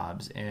shish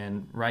kebabs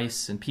and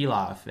rice and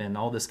pilaf and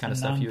all this kind of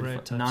stuff.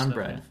 Naan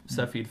bread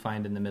stuff you'd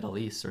find in the Middle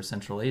East or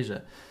Central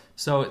Asia.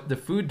 So the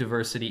food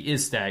diversity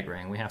is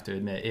staggering. We have to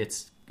admit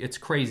it's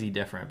crazy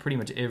different. Pretty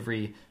much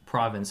every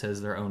province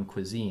has their own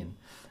cuisine.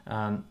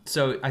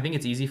 So I think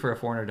it's easy for a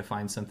foreigner to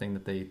find something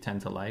that they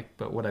tend to like.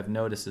 But what I've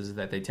noticed is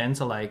that they tend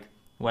to like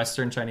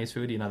Western Chinese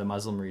food, the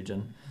Muslim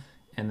region,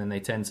 and then they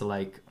tend to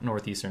like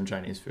Northeastern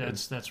Chinese food.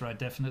 That's right,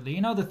 definitely.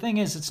 The thing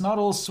is, it's not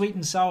all sweet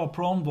and sour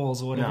prawn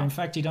balls or whatever. No. In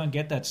fact, you don't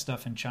get that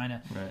stuff in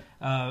China.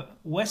 Right.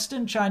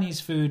 Western Chinese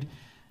food,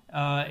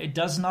 it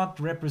does not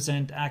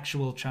represent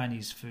actual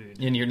Chinese food.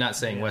 And you're not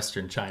saying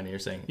Western China, you're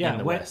saying in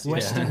the West.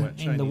 Western,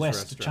 in the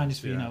West, restaurants, Chinese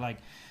food, like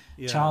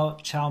Yeah.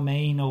 chow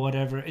mein or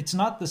whatever. It's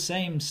not the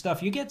same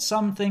stuff. You get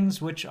some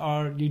things which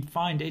you'd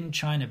find in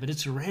China, but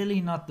it's really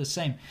not the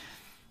same.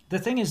 The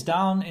thing is,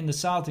 down in the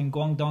south in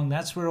Guangdong,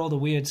 that's where all the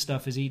weird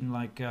stuff is eaten,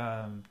 like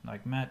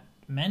Matt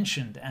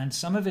mentioned, and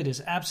some of it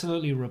is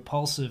absolutely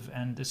repulsive,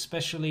 and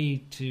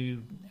especially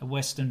to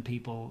Western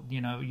people.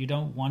 You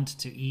don't want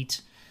to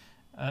eat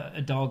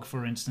a dog,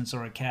 for instance,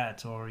 or a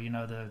cat, or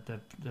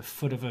the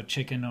foot of a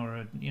chicken,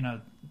 or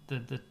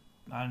the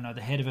I don't know,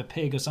 the head of a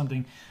pig or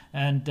something,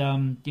 and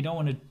you don't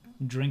want to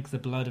drink the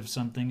blood of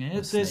something.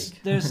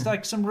 There's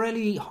like some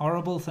really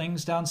horrible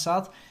things down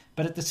south,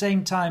 but at the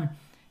same time,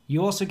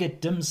 you also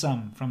get dim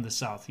sum from the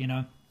south.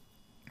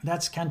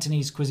 That's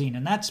Cantonese cuisine,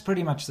 and that's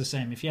pretty much the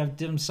same. If you have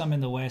dim sum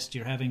in the West,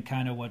 you're having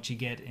kind of what you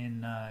get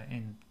in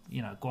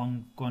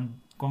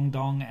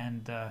Guangdong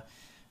and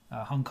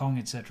Hong Kong,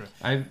 etc.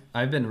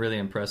 I've been really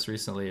impressed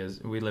recently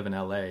as we live in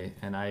LA,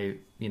 and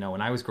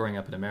when I was growing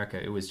up in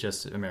America, it was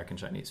just American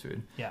Chinese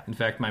food. Yeah. In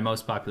fact, my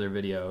most popular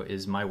video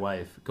is my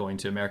wife going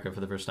to America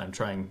for the first time,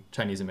 trying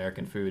Chinese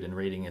American food and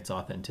rating its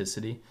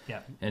authenticity.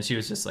 Yeah. And she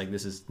was just like,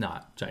 "This is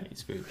not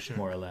Chinese food, Sure.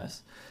 more or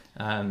less."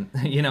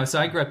 So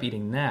I grew up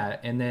eating that,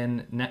 and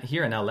then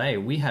here in LA,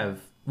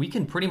 we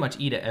can pretty much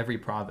eat at every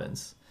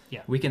province.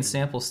 Yeah. We can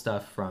sample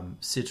stuff from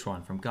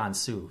Sichuan, from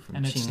Gansu, from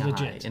And it's Qinghai,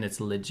 legit. and it's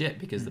legit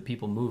because the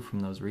people move from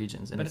those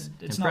regions, and But it's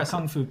it's not impressive.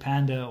 Kung Fu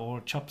Panda or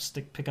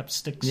chopstick pick up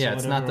sticks. Yeah, or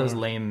it's whatever, not those or-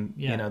 lame,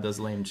 Yeah. those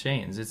lame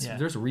chains. Yeah.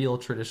 There's real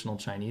traditional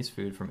Chinese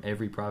food from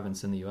every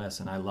province in the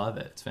U.S., and I love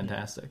it. It's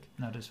fantastic.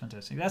 No, it is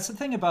fantastic. That's the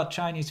thing about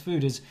Chinese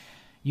food is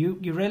you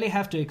really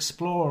have to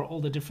explore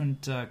all the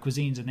different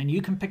cuisines, and then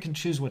you can pick and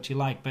choose what you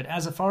like. But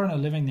as a foreigner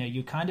living there,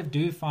 you kind of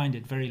do find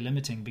it very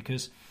limiting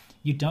because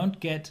you don't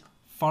get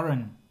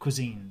foreign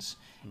cuisines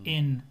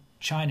in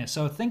China.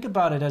 So think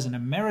about it as an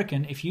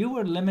American. If you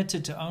were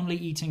limited to only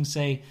eating,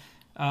 say,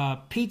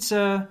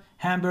 pizza,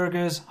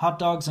 hamburgers, hot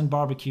dogs, and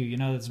barbecue,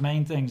 those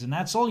main things, and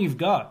that's all you've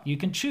got. You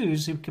can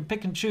choose, you can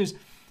pick and choose,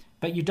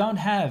 but you don't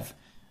have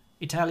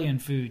Italian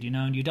food,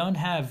 and you don't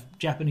have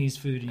Japanese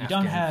food, and you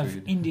don't Afghan have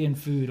food. Indian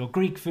food or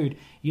Greek food.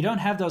 You don't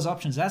have those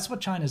options. That's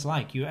what China's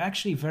like. You're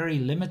actually very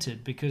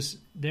limited because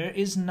there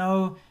is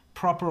no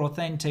proper,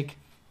 authentic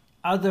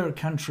other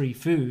country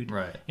food,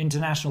 Right.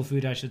 international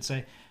food, I should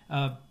say,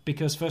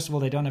 because first of all,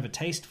 they don't have a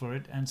taste for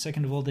it, and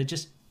second of all, they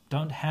just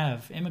don't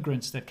have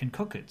immigrants that can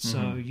cook it.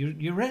 So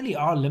you really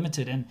are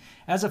limited. And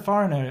as a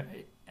foreigner,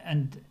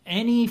 and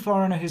any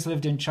foreigner who's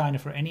lived in China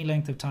for any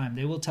length of time,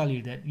 they will tell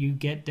you that you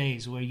get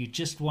days where you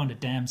just want a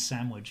damn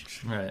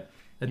sandwich. Right.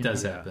 It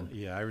does happen.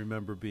 Yeah, I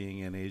remember being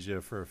in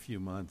Asia for a few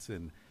months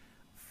and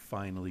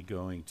finally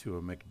going to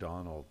a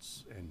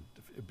McDonald's and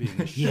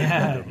being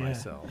ashamed of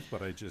myself.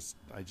 But I just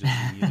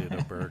needed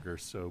a burger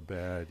so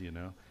bad,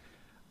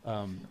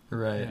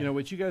 Right. You know,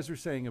 what you guys were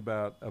saying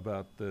about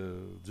the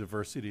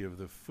diversity of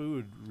the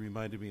food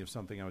reminded me of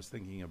something I was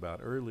thinking about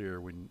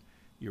earlier when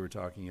you were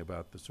talking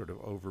about the sort of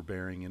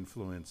overbearing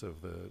influence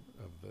of the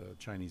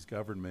Chinese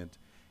government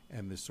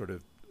and this sort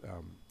of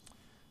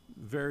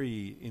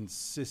very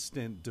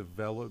insistent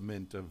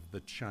development of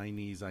the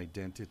Chinese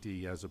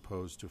identity as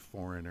opposed to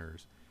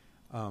foreigners.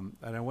 And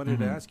I wanted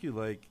to ask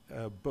you,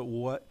 but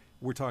what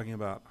we're talking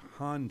about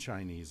Han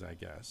Chinese, I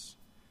guess.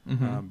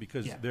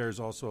 Because there's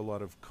also a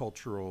lot of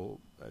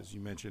cultural, as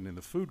you mentioned in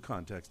the food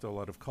context, a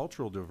lot of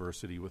cultural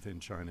diversity within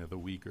China, the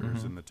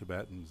Uyghurs and the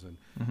Tibetans and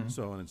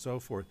so on and so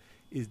forth.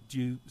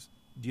 Do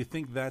you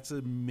think that's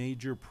a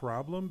major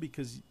problem?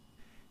 Because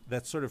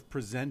that's sort of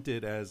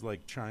presented as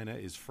like China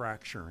is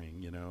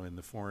fracturing, you know, in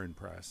the foreign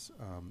press.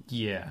 Do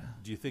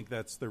you think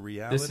that's the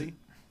reality?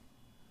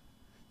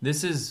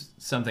 This is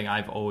something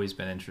I've always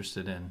been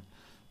interested in.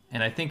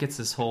 And I think it's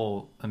this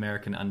whole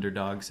American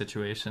underdog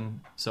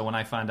situation. So when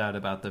I found out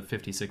about the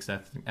 56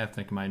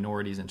 ethnic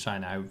minorities in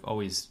China, I've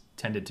always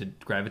tended to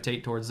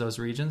gravitate towards those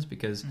regions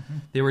because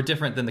they were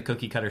different than the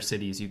cookie cutter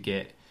cities you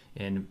get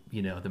in,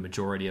 you know, the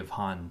majority of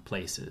Han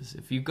places.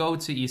 If you go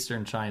to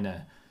Eastern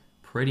China,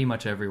 pretty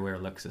much everywhere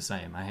looks the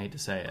same. I hate to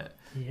say it.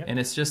 Yep. And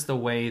it's just the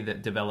way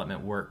that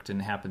development worked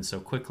and happened so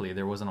quickly.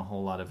 There wasn't a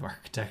whole lot of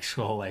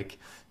architectural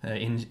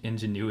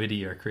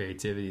ingenuity or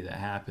creativity that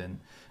happened.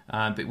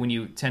 But when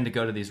you tend to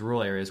go to these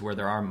rural areas where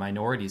there are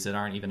minorities that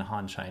aren't even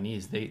Han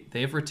Chinese,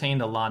 they've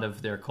retained a lot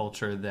of their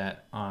culture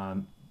that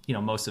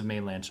most of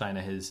mainland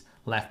China has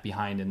left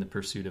behind in the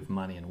pursuit of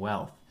money and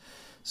wealth.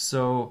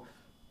 So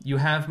you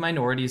have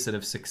minorities that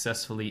have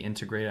successfully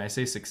integrated. I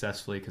say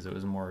successfully because it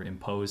was more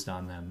imposed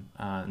on them.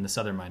 And the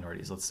southern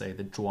minorities, let's say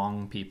the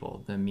Zhuang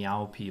people, the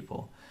Miao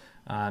people,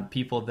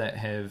 people that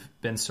have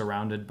been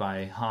surrounded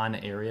by Han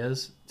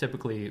areas.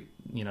 Typically,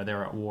 you know, they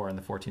were at war in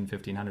the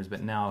 1500s,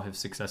 but now have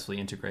successfully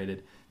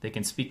integrated. They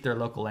can speak their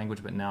local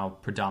language, but now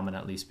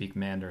predominantly speak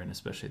Mandarin,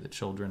 especially the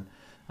children.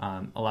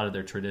 A lot of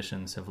their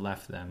traditions have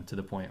left them to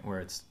the point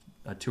where it's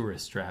a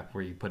tourist trap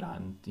where you put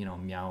on, you know,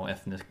 Miao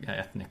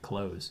ethnic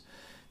clothes.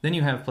 Then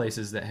you have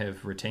places that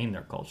have retained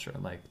their culture,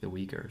 like the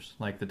Uyghurs,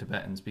 like the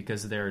Tibetans,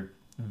 because they're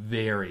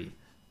very,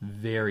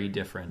 very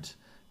different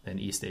than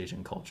East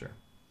Asian culture.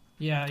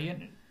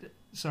 Sorry.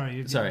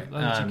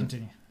 I'll let you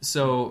continue.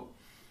 So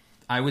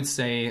I would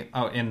say,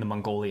 and the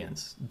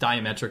Mongolians,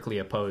 diametrically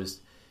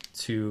opposed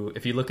to,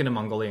 if you look into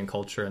Mongolian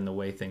culture and the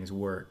way things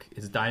work,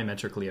 is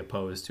diametrically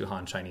opposed to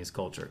Han Chinese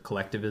culture.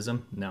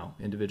 Collectivism? No.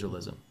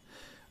 Individualism.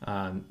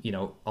 A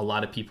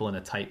lot of people in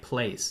a tight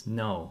place?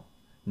 No.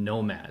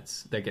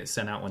 Nomads that get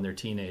sent out when they're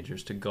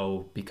teenagers to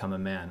go become a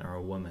man or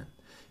a woman.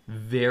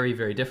 Very,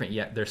 very different.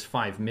 Yet there's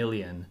 5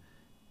 million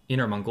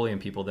Inner Mongolian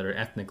people that are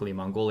ethnically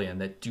Mongolian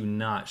that do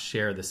not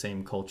share the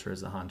same culture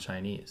as the Han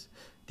Chinese.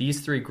 These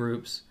three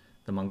groups,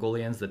 the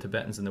Mongolians, the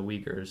Tibetans, and the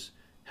Uyghurs,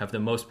 have the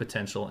most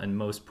potential and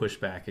most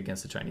pushback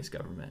against the Chinese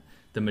government.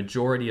 The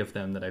majority of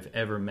them that I've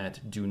ever met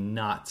do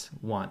not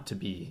want to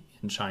be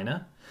in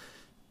China.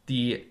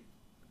 The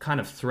kind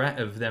of threat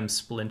of them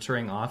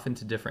splintering off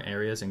into different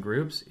areas and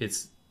groups,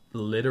 it's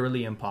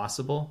literally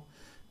impossible.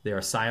 They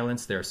are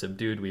silenced, they are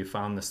subdued. We've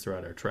found this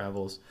throughout our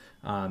travels.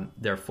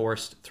 They're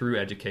forced through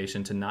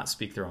education to not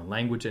speak their own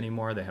language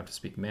anymore. They have to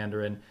speak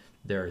Mandarin.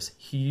 There's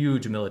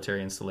huge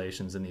military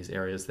installations in these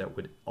areas that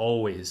would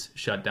always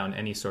shut down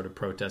any sort of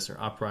protest or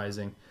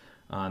uprising.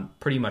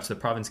 Pretty much the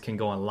province can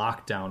go on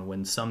lockdown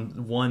when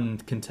one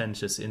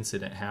contentious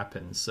incident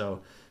happens.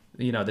 So,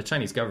 you know, the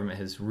Chinese government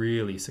has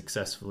really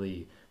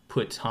successfully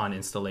put Han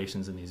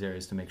installations in these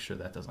areas to make sure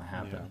that doesn't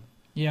happen.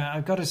 Yeah,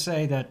 I've got to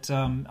say that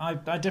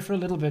I differ a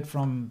little bit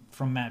from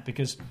Matt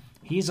because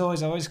he's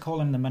always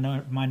calling the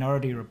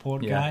Minority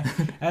Report guy.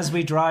 As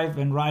we drive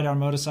and ride our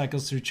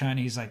motorcycles through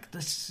China, he's like,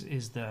 this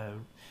is the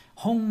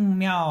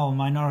Hongmiao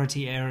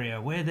minority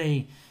area where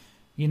they,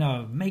 you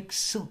know, make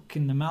silk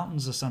in the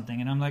mountains or something.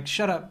 And I'm like,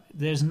 shut up.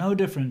 There's no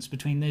difference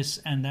between this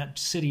and that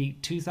city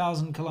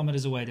 2,000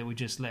 kilometers away that we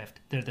just left.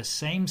 They're the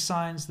same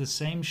signs, the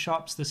same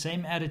shops, the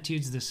same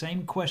attitudes, the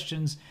same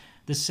questions,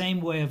 the same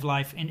way of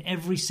life in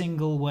every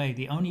single way.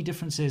 The only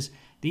difference is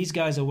these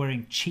guys are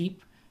wearing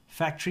cheap,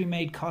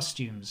 factory-made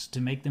costumes to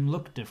make them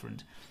look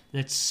different.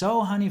 That's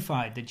so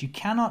honeyfied that you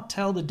cannot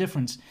tell the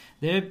difference.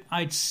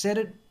 I'd said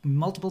it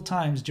multiple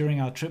times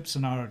during our trips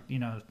and our, you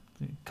know,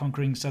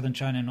 conquering southern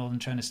China and northern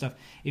China stuff.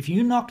 If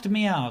you knocked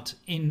me out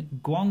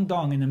in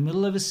Guangdong in the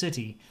middle of a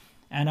city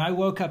and I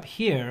woke up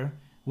here,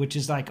 which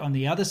is like on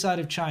the other side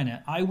of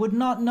China, I would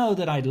not know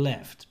that I'd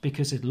left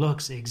because it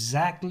looks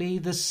exactly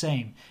the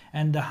same.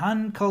 And the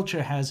Han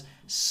culture has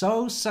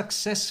so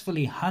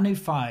successfully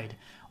Hanified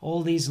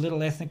all these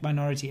little ethnic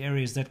minority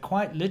areas that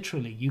quite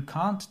literally you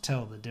can't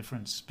tell the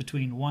difference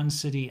between one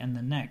city and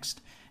the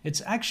next.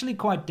 It's actually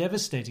quite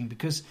devastating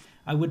because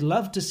I would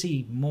love to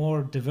see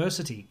more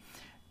diversity.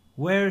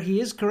 Where he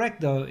is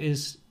correct, though,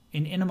 is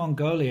in Inner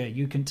Mongolia,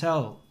 you can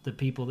tell the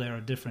people there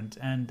are different.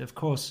 And, of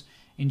course,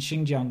 in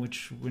Xinjiang,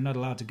 which we're not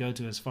allowed to go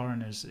to as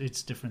foreigners,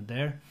 it's different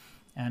there.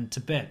 and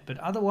Tibet. But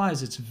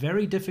otherwise, it's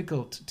very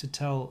difficult to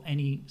tell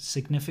any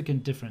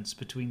significant difference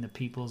between the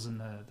peoples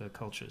and the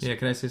cultures. Yeah,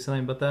 can I say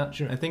something about that?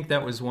 Sure. I think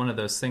that was one of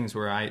those things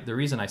where the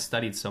reason I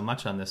studied so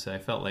much on this, I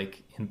felt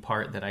like in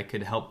part that I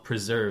could help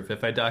preserve,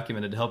 if I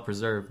documented, help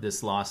preserve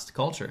this lost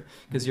culture.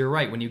 Because you're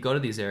right, when you go to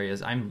these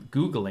areas, I'm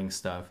Googling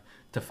stuff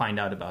to find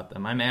out about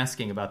them. I'm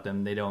asking about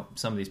them.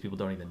 Some of these people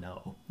don't even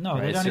know. No,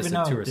 right? they don't even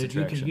know. Dude,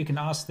 You can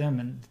ask them,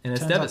 and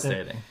it's turns out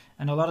devastating.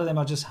 And a lot of them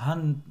are just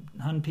Han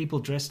people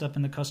dressed up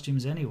in the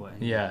costumes anyway.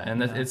 Yeah,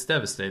 and it's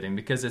devastating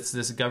because it's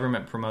this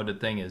government-promoted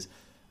thing is,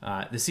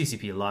 the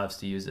CCP loves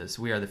to use this.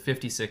 We are the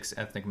 56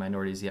 ethnic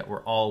minorities, yet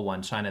we're all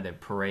one China. They have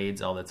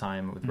parades all the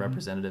time with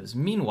representatives.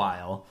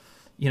 Meanwhile,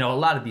 a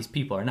lot of these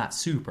people are not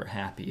super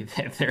happy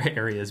that their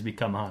areas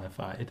become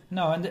Hanified.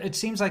 No, and it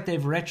seems like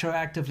they've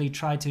retroactively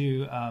tried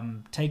to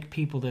take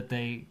people that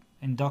they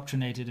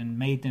indoctrinated and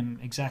made them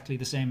exactly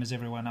the same as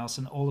everyone else,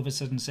 and all of a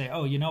sudden say,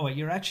 oh, you know what,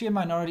 you're actually a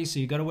minority, so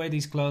you got to wear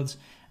these clothes,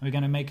 and we're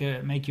going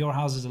to make your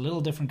houses a little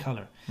different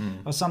color,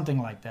 or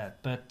something like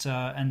that. But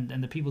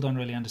and the people don't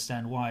really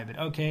understand why. But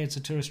okay, it's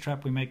a tourist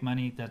trap, we make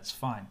money, that's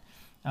fine.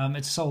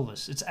 It's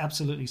soulless. It's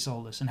absolutely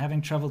soulless. And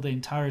having traveled the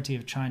entirety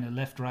of China,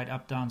 left, right,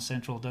 up, down,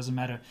 central, doesn't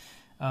matter.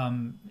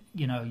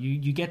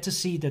 You get to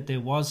see that there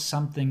was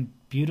something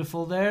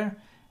beautiful there,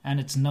 and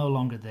it's no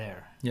longer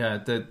there. Yeah,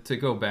 to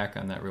go back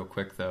on that real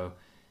quick, though,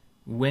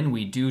 when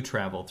we do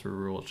travel through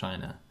rural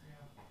China,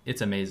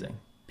 it's amazing.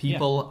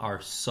 People are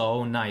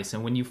so nice.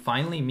 And when you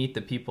finally meet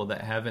the people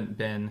that haven't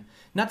been...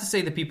 Not to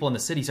say the people in the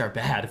cities are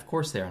bad. Of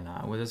course they are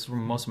not. Well, that's where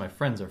most of my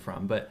friends are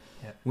from. But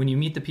when you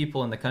meet the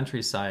people in the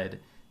countryside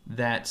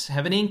that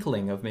have an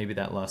inkling of maybe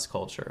that lost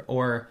culture,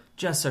 or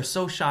just are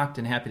so shocked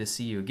and happy to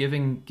see you,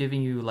 giving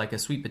you like a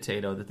sweet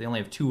potato that they only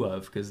have 2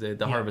 of because the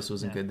harvest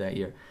wasn't good that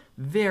year.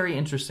 Very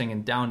interesting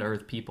and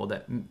down-to-earth people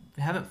that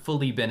haven't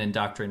fully been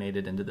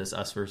indoctrinated into this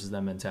us versus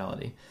them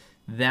mentality.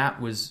 That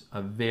was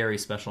a very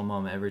special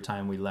moment every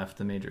time we left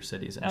the major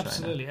cities in China.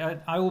 Absolutely.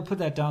 I will put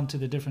that down to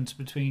the difference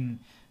between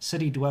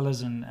city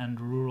dwellers and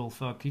rural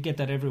folk. You get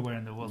that everywhere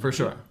in the world. For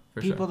sure.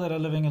 People that are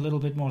living a little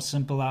bit more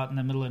simple out in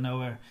the middle of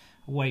nowhere,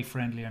 way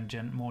friendlier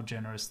and more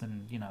generous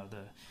than the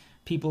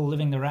people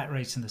living the rat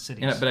race in the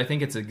cities. Yeah, but I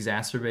think it's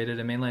exacerbated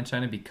in mainland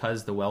China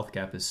because the wealth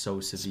gap is so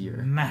severe.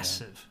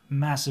 It's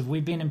massive.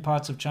 We've been in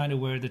parts of China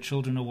where the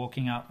children are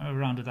walking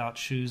around without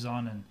shoes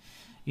on, and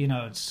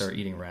they're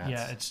eating rats.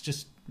 Yeah, it's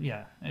just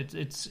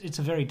it's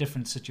a very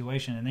different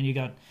situation. And then you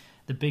got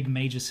the big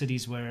major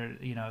cities where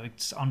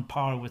it's on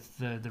par with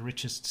the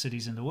richest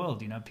cities in the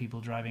world.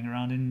 People driving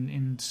around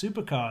in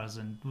supercars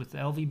and with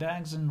LV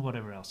bags and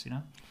whatever else.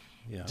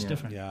 Yeah, it's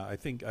different. Yeah, I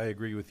think I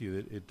agree with you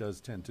that it does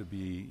tend to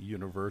be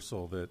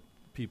universal that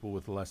people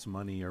with less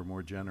money are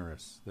more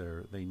generous.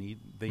 They need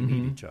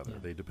each other. Yeah.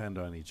 They depend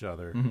on each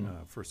other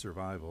for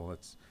survival.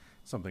 That's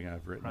something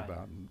I've written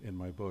about in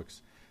my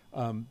books.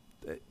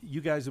 You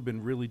guys have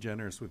been really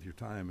generous with your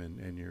time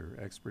and your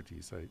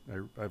expertise.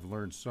 I've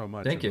learned so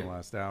much in the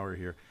last hour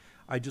here.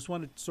 I just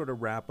want to sort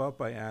of wrap up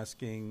by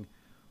asking,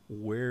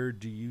 where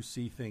do you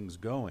see things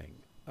going?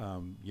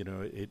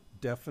 It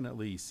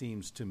definitely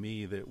seems to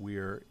me that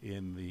we're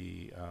in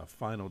the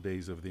final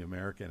days of the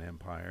American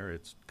empire.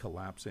 It's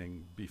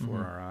collapsing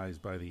before our eyes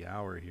by the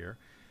hour here.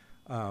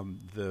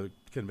 The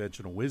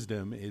conventional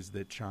wisdom is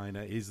that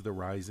China is the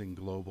rising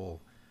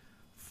global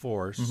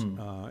force,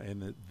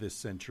 and that this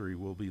century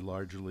will be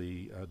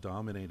largely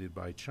dominated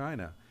by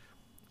China.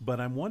 But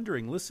I'm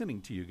wondering,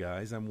 listening to you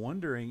guys,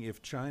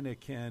 if China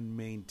can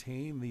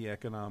maintain the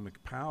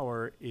economic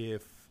power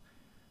if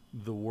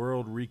the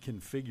world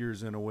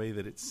reconfigures in a way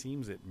that it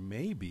seems it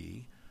may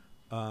be,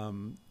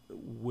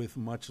 with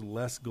much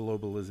less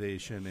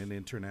globalization and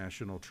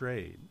international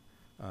trade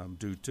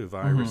due to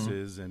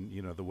viruses and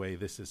the way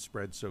this has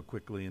spread so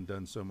quickly and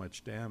done so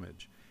much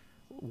damage.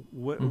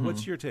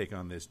 What's your take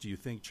on this? Do you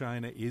think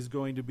China is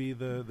going to be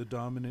the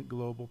dominant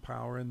global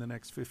power in the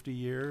next 50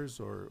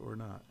 years or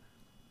not?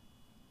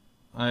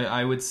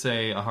 I would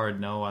say a hard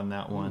no on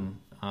that one.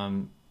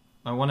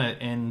 I want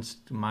to end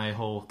my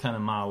whole kind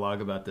of monologue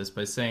about this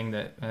by saying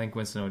that I think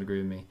Winston would agree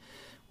with me.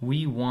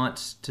 We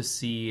want to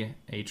see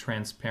a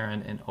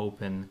transparent and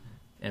open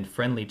and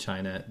friendly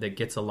China that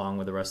gets along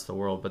with the rest of the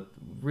world. But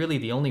really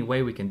the only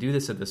way we can do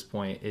this at this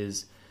point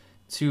is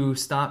to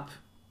stop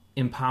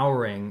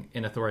empowering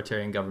an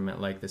authoritarian government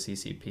like the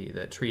CCP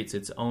that treats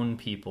its own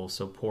people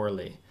so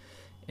poorly.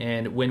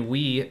 And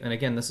and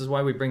again, this is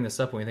why we bring this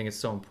up and we think it's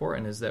so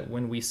important, is that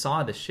when we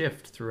saw the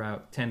shift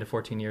throughout 10 to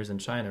 14 years in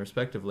China,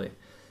 respectively,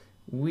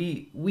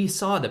 we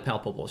saw the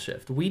palpable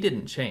shift. We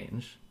didn't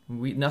change.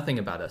 Nothing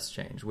about us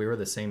changed. We were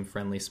the same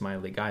friendly,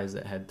 smiley guys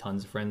that had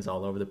tons of friends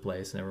all over the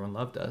place and everyone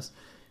loved us,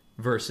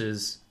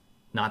 versus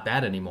not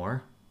that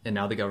anymore. And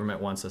now the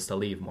government wants us to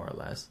leave, more or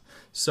less.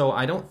 So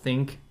I don't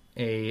think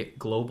a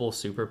global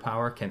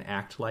superpower can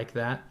act like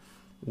that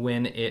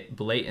when it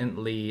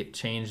blatantly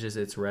changes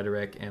its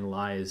rhetoric and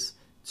lies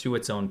to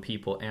its own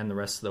people and the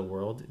rest of the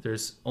world.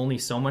 There's only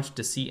so much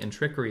deceit and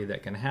trickery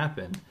that can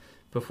happen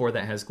before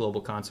that has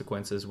global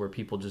consequences where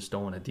people just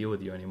don't want to deal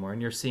with you anymore.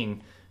 And you're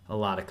seeing a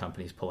lot of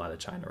companies pull out of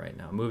China right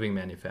now, moving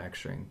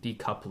manufacturing,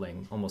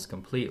 decoupling almost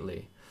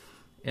completely.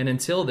 And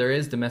until there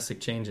is domestic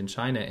change in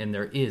China and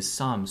there is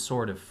some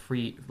sort of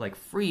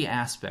free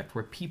aspect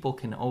where people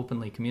can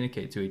openly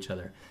communicate to each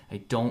other, I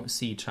don't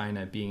see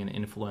China being an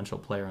influential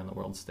player on the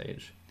world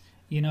stage.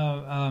 You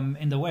know,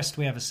 in the West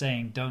we have a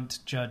saying, don't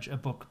judge a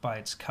book by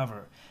its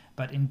cover.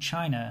 But in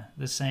China,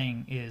 the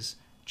saying is,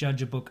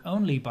 judge a book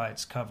only by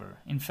its cover.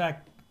 In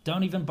fact,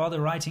 don't even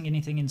bother writing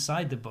anything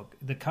inside the book.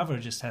 The cover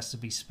just has to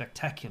be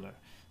spectacular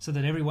so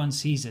that everyone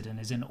sees it and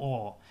is in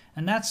awe.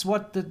 And that's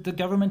what the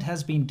government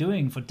has been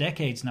doing for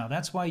decades now.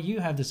 That's why you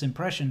have this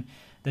impression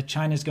that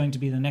China is going to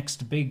be the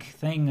next big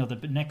thing or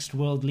the next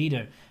world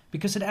leader,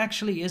 because it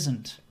actually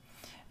isn't.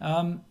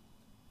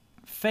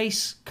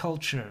 Face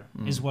culture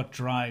is what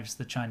drives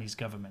the Chinese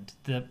government.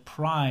 The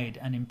pride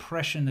and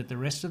impression that the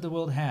rest of the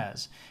world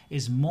has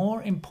is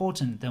more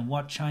important than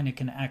what China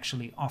can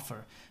actually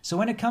offer. So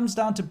when it comes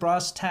down to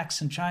brass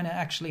tacks and China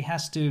actually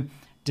has to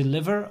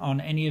deliver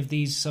on any of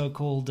these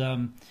so-called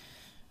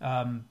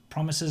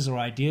promises or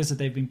ideas that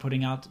they've been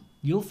putting out,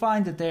 you'll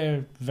find that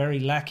they're very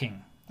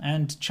lacking.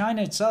 And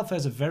China itself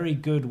has a very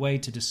good way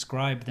to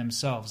describe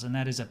themselves, and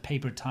that is a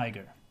paper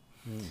tiger.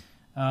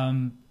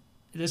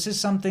 This is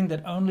something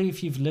that only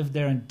if you've lived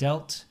there and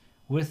dealt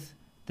with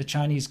the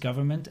Chinese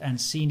government and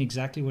seen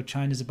exactly what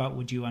China is about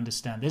would you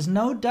understand. There's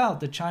no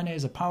doubt that China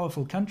is a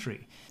powerful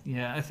country.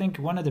 Yeah, I think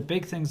one of the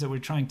big things that we're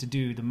trying to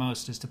do the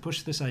most is to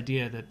push this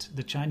idea that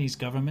the Chinese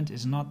government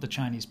is not the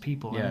Chinese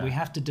people, and we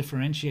have to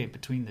differentiate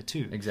between the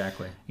two.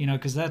 Exactly. You know,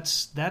 because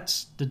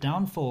that's the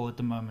downfall at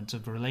the moment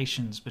of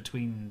relations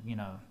between, you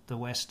know, the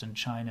West and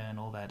China and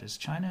all that, is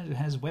China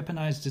has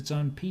weaponized its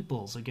own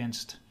peoples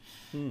against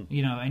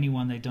you know,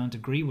 anyone they don't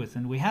agree with.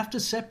 And we have to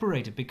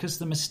separate it, because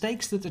the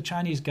mistakes that the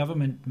Chinese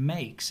government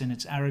makes in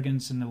its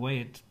arrogance and the way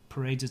it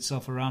parades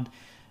itself around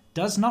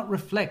does not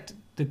reflect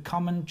the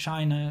common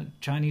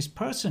Chinese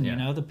person, you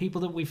know, the people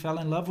that we fell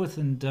in love with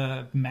and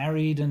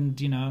married and,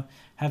 you know,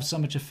 have so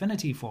much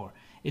affinity for.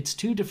 It's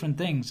two different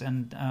things.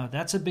 And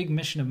that's a big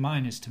mission of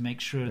mine, is to make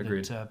sure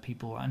that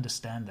people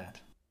understand that.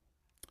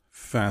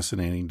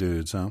 Fascinating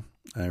dudes, huh?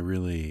 I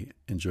really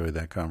enjoyed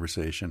that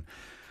conversation.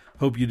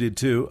 Hope you did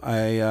too.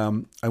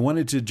 I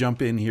wanted to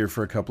jump in here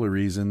for a couple of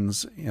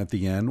reasons at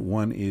the end.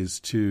 One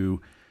is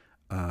to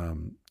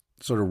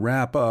sort of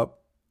wrap up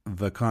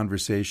the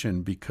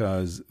conversation,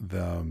 because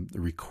the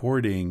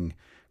recording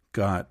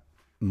got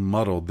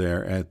muddled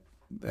there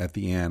at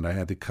the end. I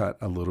had to cut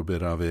a little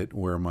bit of it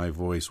where my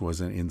voice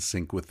wasn't in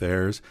sync with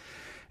theirs.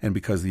 And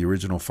because the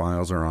original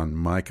files are on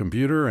my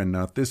computer and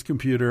not this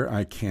computer,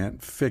 I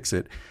can't fix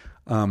it.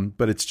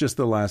 But it's just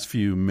the last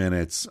few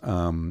minutes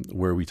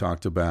where we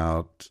talked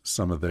about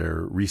some of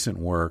their recent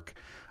work.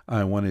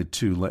 I wanted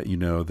to let you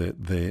know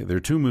that their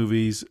two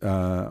movies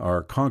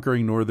are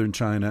Conquering Northern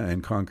China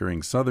and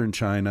Conquering Southern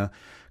China.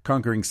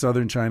 Conquering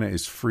Southern China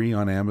is free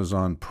on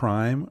Amazon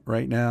Prime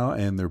right now,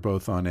 and they're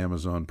both on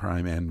Amazon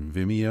Prime and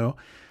Vimeo.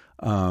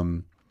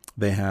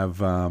 They have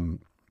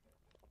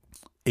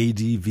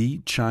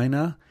ADV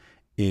China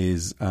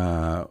is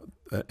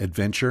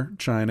Adventure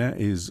China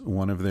is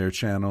one of their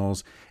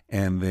channels,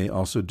 and they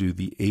also do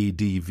the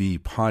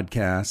ADV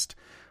podcast,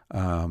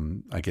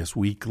 I guess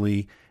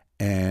weekly,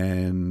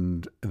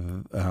 and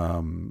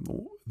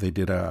they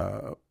did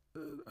a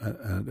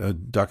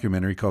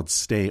documentary called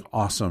Stay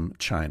Awesome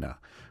China,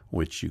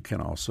 which you can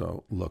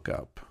also look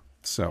up.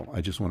 So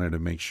I just wanted to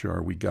make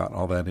sure we got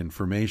all that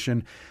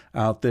information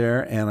out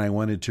there, and I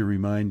wanted to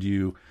remind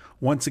you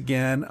once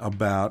again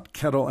about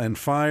Kettle and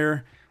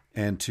Fire,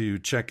 and to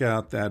check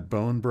out that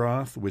bone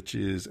broth, which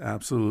is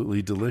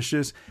absolutely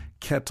delicious.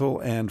 Kettle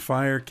and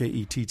Fire,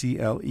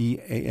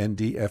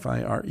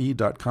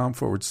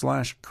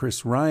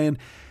 KETTLEANDFIRE.com/Chris Ryan,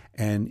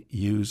 and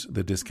use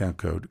the discount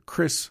code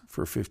Chris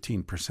for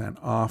 15%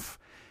 off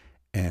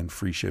and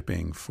free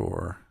shipping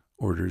for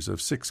orders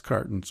of 6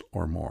 cartons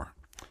or more.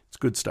 It's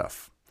good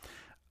stuff.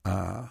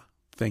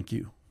 Thank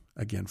you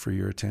again for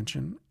your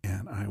attention,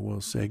 and I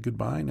will say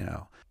goodbye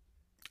now.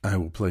 I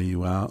will play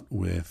you out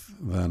with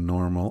the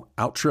normal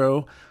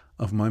outro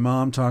of my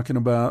mom talking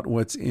about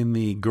what's in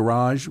the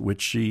garage,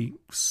 which she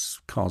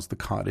calls the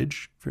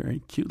cottage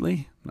very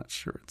cutely. I'm not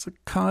sure it's a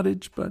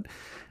cottage, but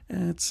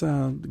it's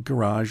a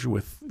garage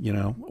with, you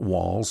know,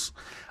 walls.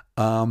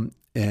 And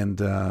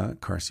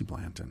Carsey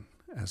Blanton,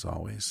 as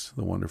always,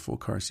 the wonderful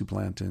Carsey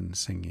Blanton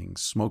singing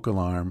Smoke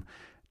Alarm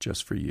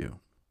just for you.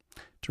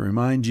 To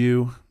remind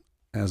you,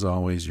 as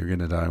always, you're going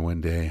to die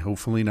one day.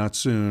 Hopefully not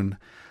soon,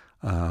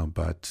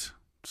 but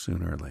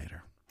sooner or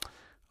later.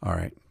 All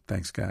right.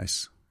 Thanks,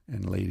 guys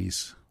and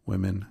ladies,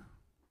 women,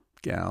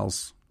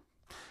 gals.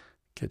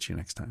 Catch you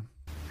next time.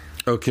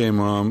 Okay,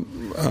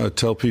 Mom,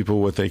 tell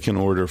people what they can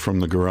order from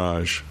the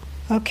garage.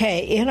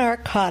 Okay, in our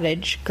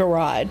cottage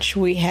garage,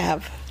 we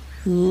have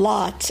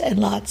lots and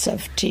lots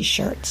of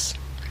T-shirts.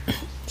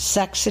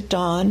 Sex at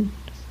Dawn,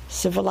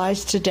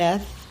 Civilized to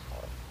Death,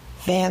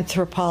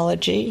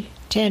 Vanthropology,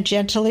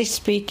 Tangentially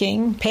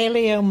Speaking,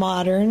 Paleo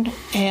Modern,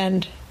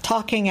 and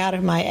Talking Out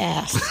of My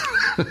Ass.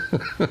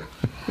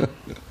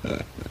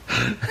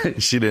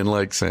 She didn't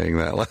like saying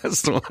that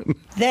last one.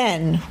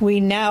 Then we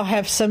now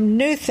have some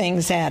new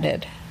things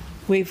added.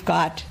 We've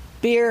got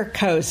beer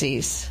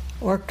cozies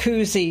or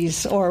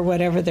koozies or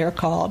whatever they're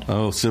called.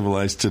 Oh,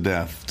 civilized to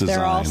death design.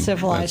 They're all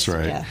civilized That's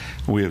right. to death.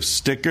 We have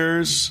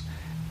stickers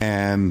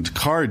and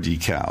car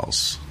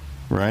decals,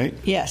 right?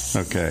 Yes.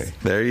 Okay.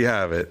 There you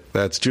have it.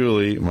 That's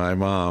Julie, my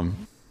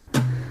mom.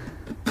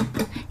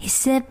 He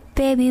said,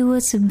 baby,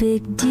 what's a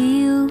big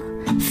deal?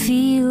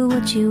 Feel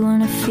what you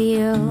wanna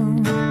feel.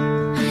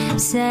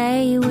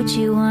 Say what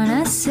you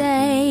wanna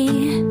say.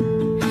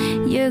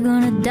 You're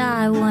gonna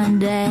die one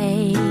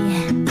day.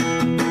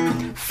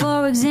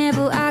 For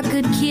example, I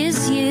could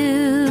kiss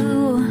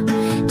you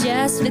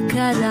just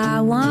because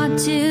I want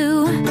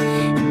to.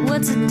 And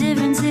what's the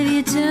difference if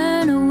you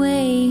turn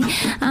away?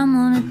 I'm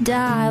gonna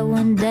die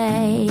one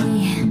day.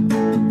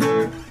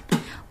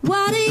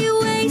 Why do you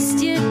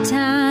waste your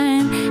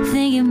time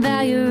thinking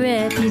about your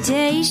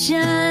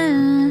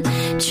reputation?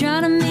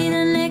 Trying to meet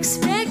an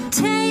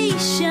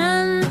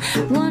expectation,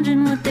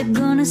 wondering what they're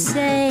gonna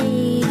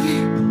say.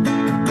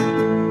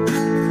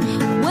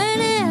 When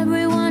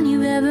everyone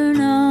you've ever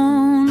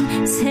known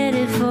is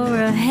headed for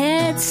a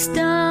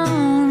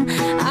headstone.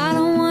 I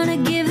don't wanna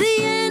give the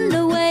end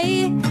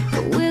away,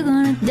 but we're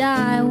gonna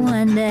die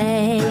one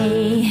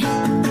day.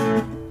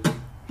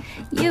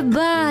 Your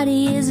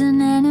body is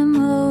an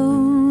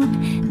animal,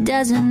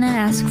 doesn't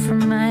ask for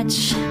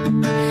much.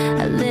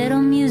 A little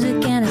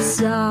music and a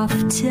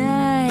soft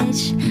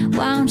touch.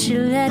 Why don't you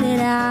let it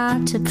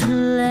out to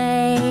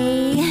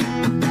play?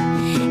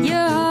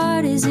 Your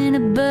heart is in a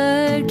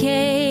bird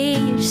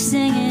cage,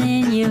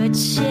 singing in your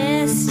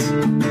chest.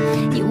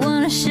 You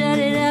wanna shut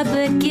it up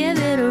but give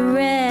it a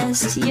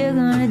rest. You're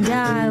gonna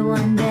die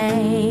one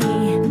day.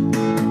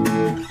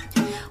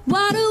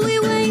 Why do we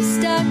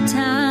waste our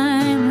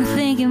time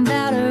thinking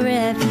about a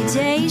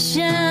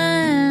reputation?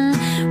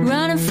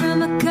 Running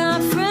from a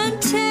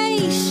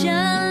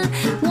confrontation,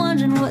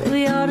 wondering what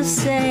we ought to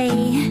say.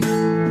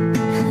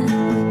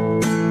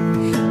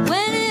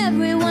 When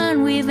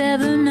everyone we've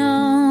ever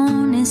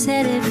known is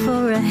headed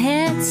for a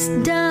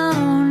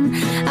headstone.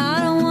 I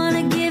don't want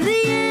to give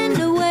the end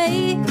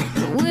away,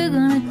 but we're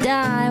gonna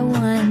die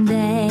one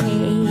day.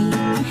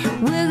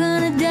 We're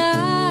gonna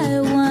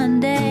die one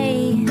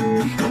day.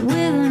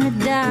 We're gonna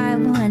die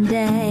one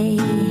day.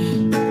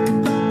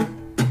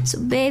 So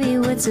baby,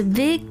 what's a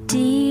big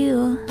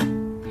deal?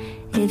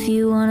 If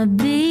you wanna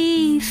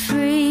be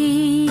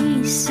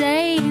free,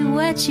 say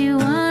what you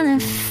wanna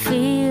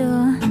feel.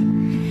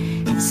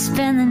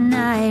 Spend the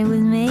night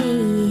with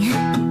me.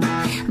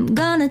 I'm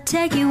gonna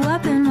take you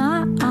up in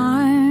my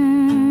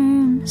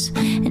arms.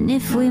 And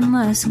if we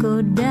must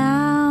go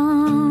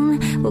down,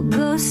 we'll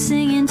go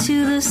singing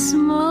to the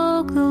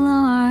smoke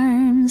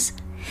alarms.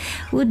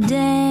 We'll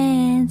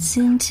dance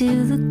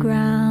into the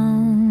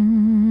ground.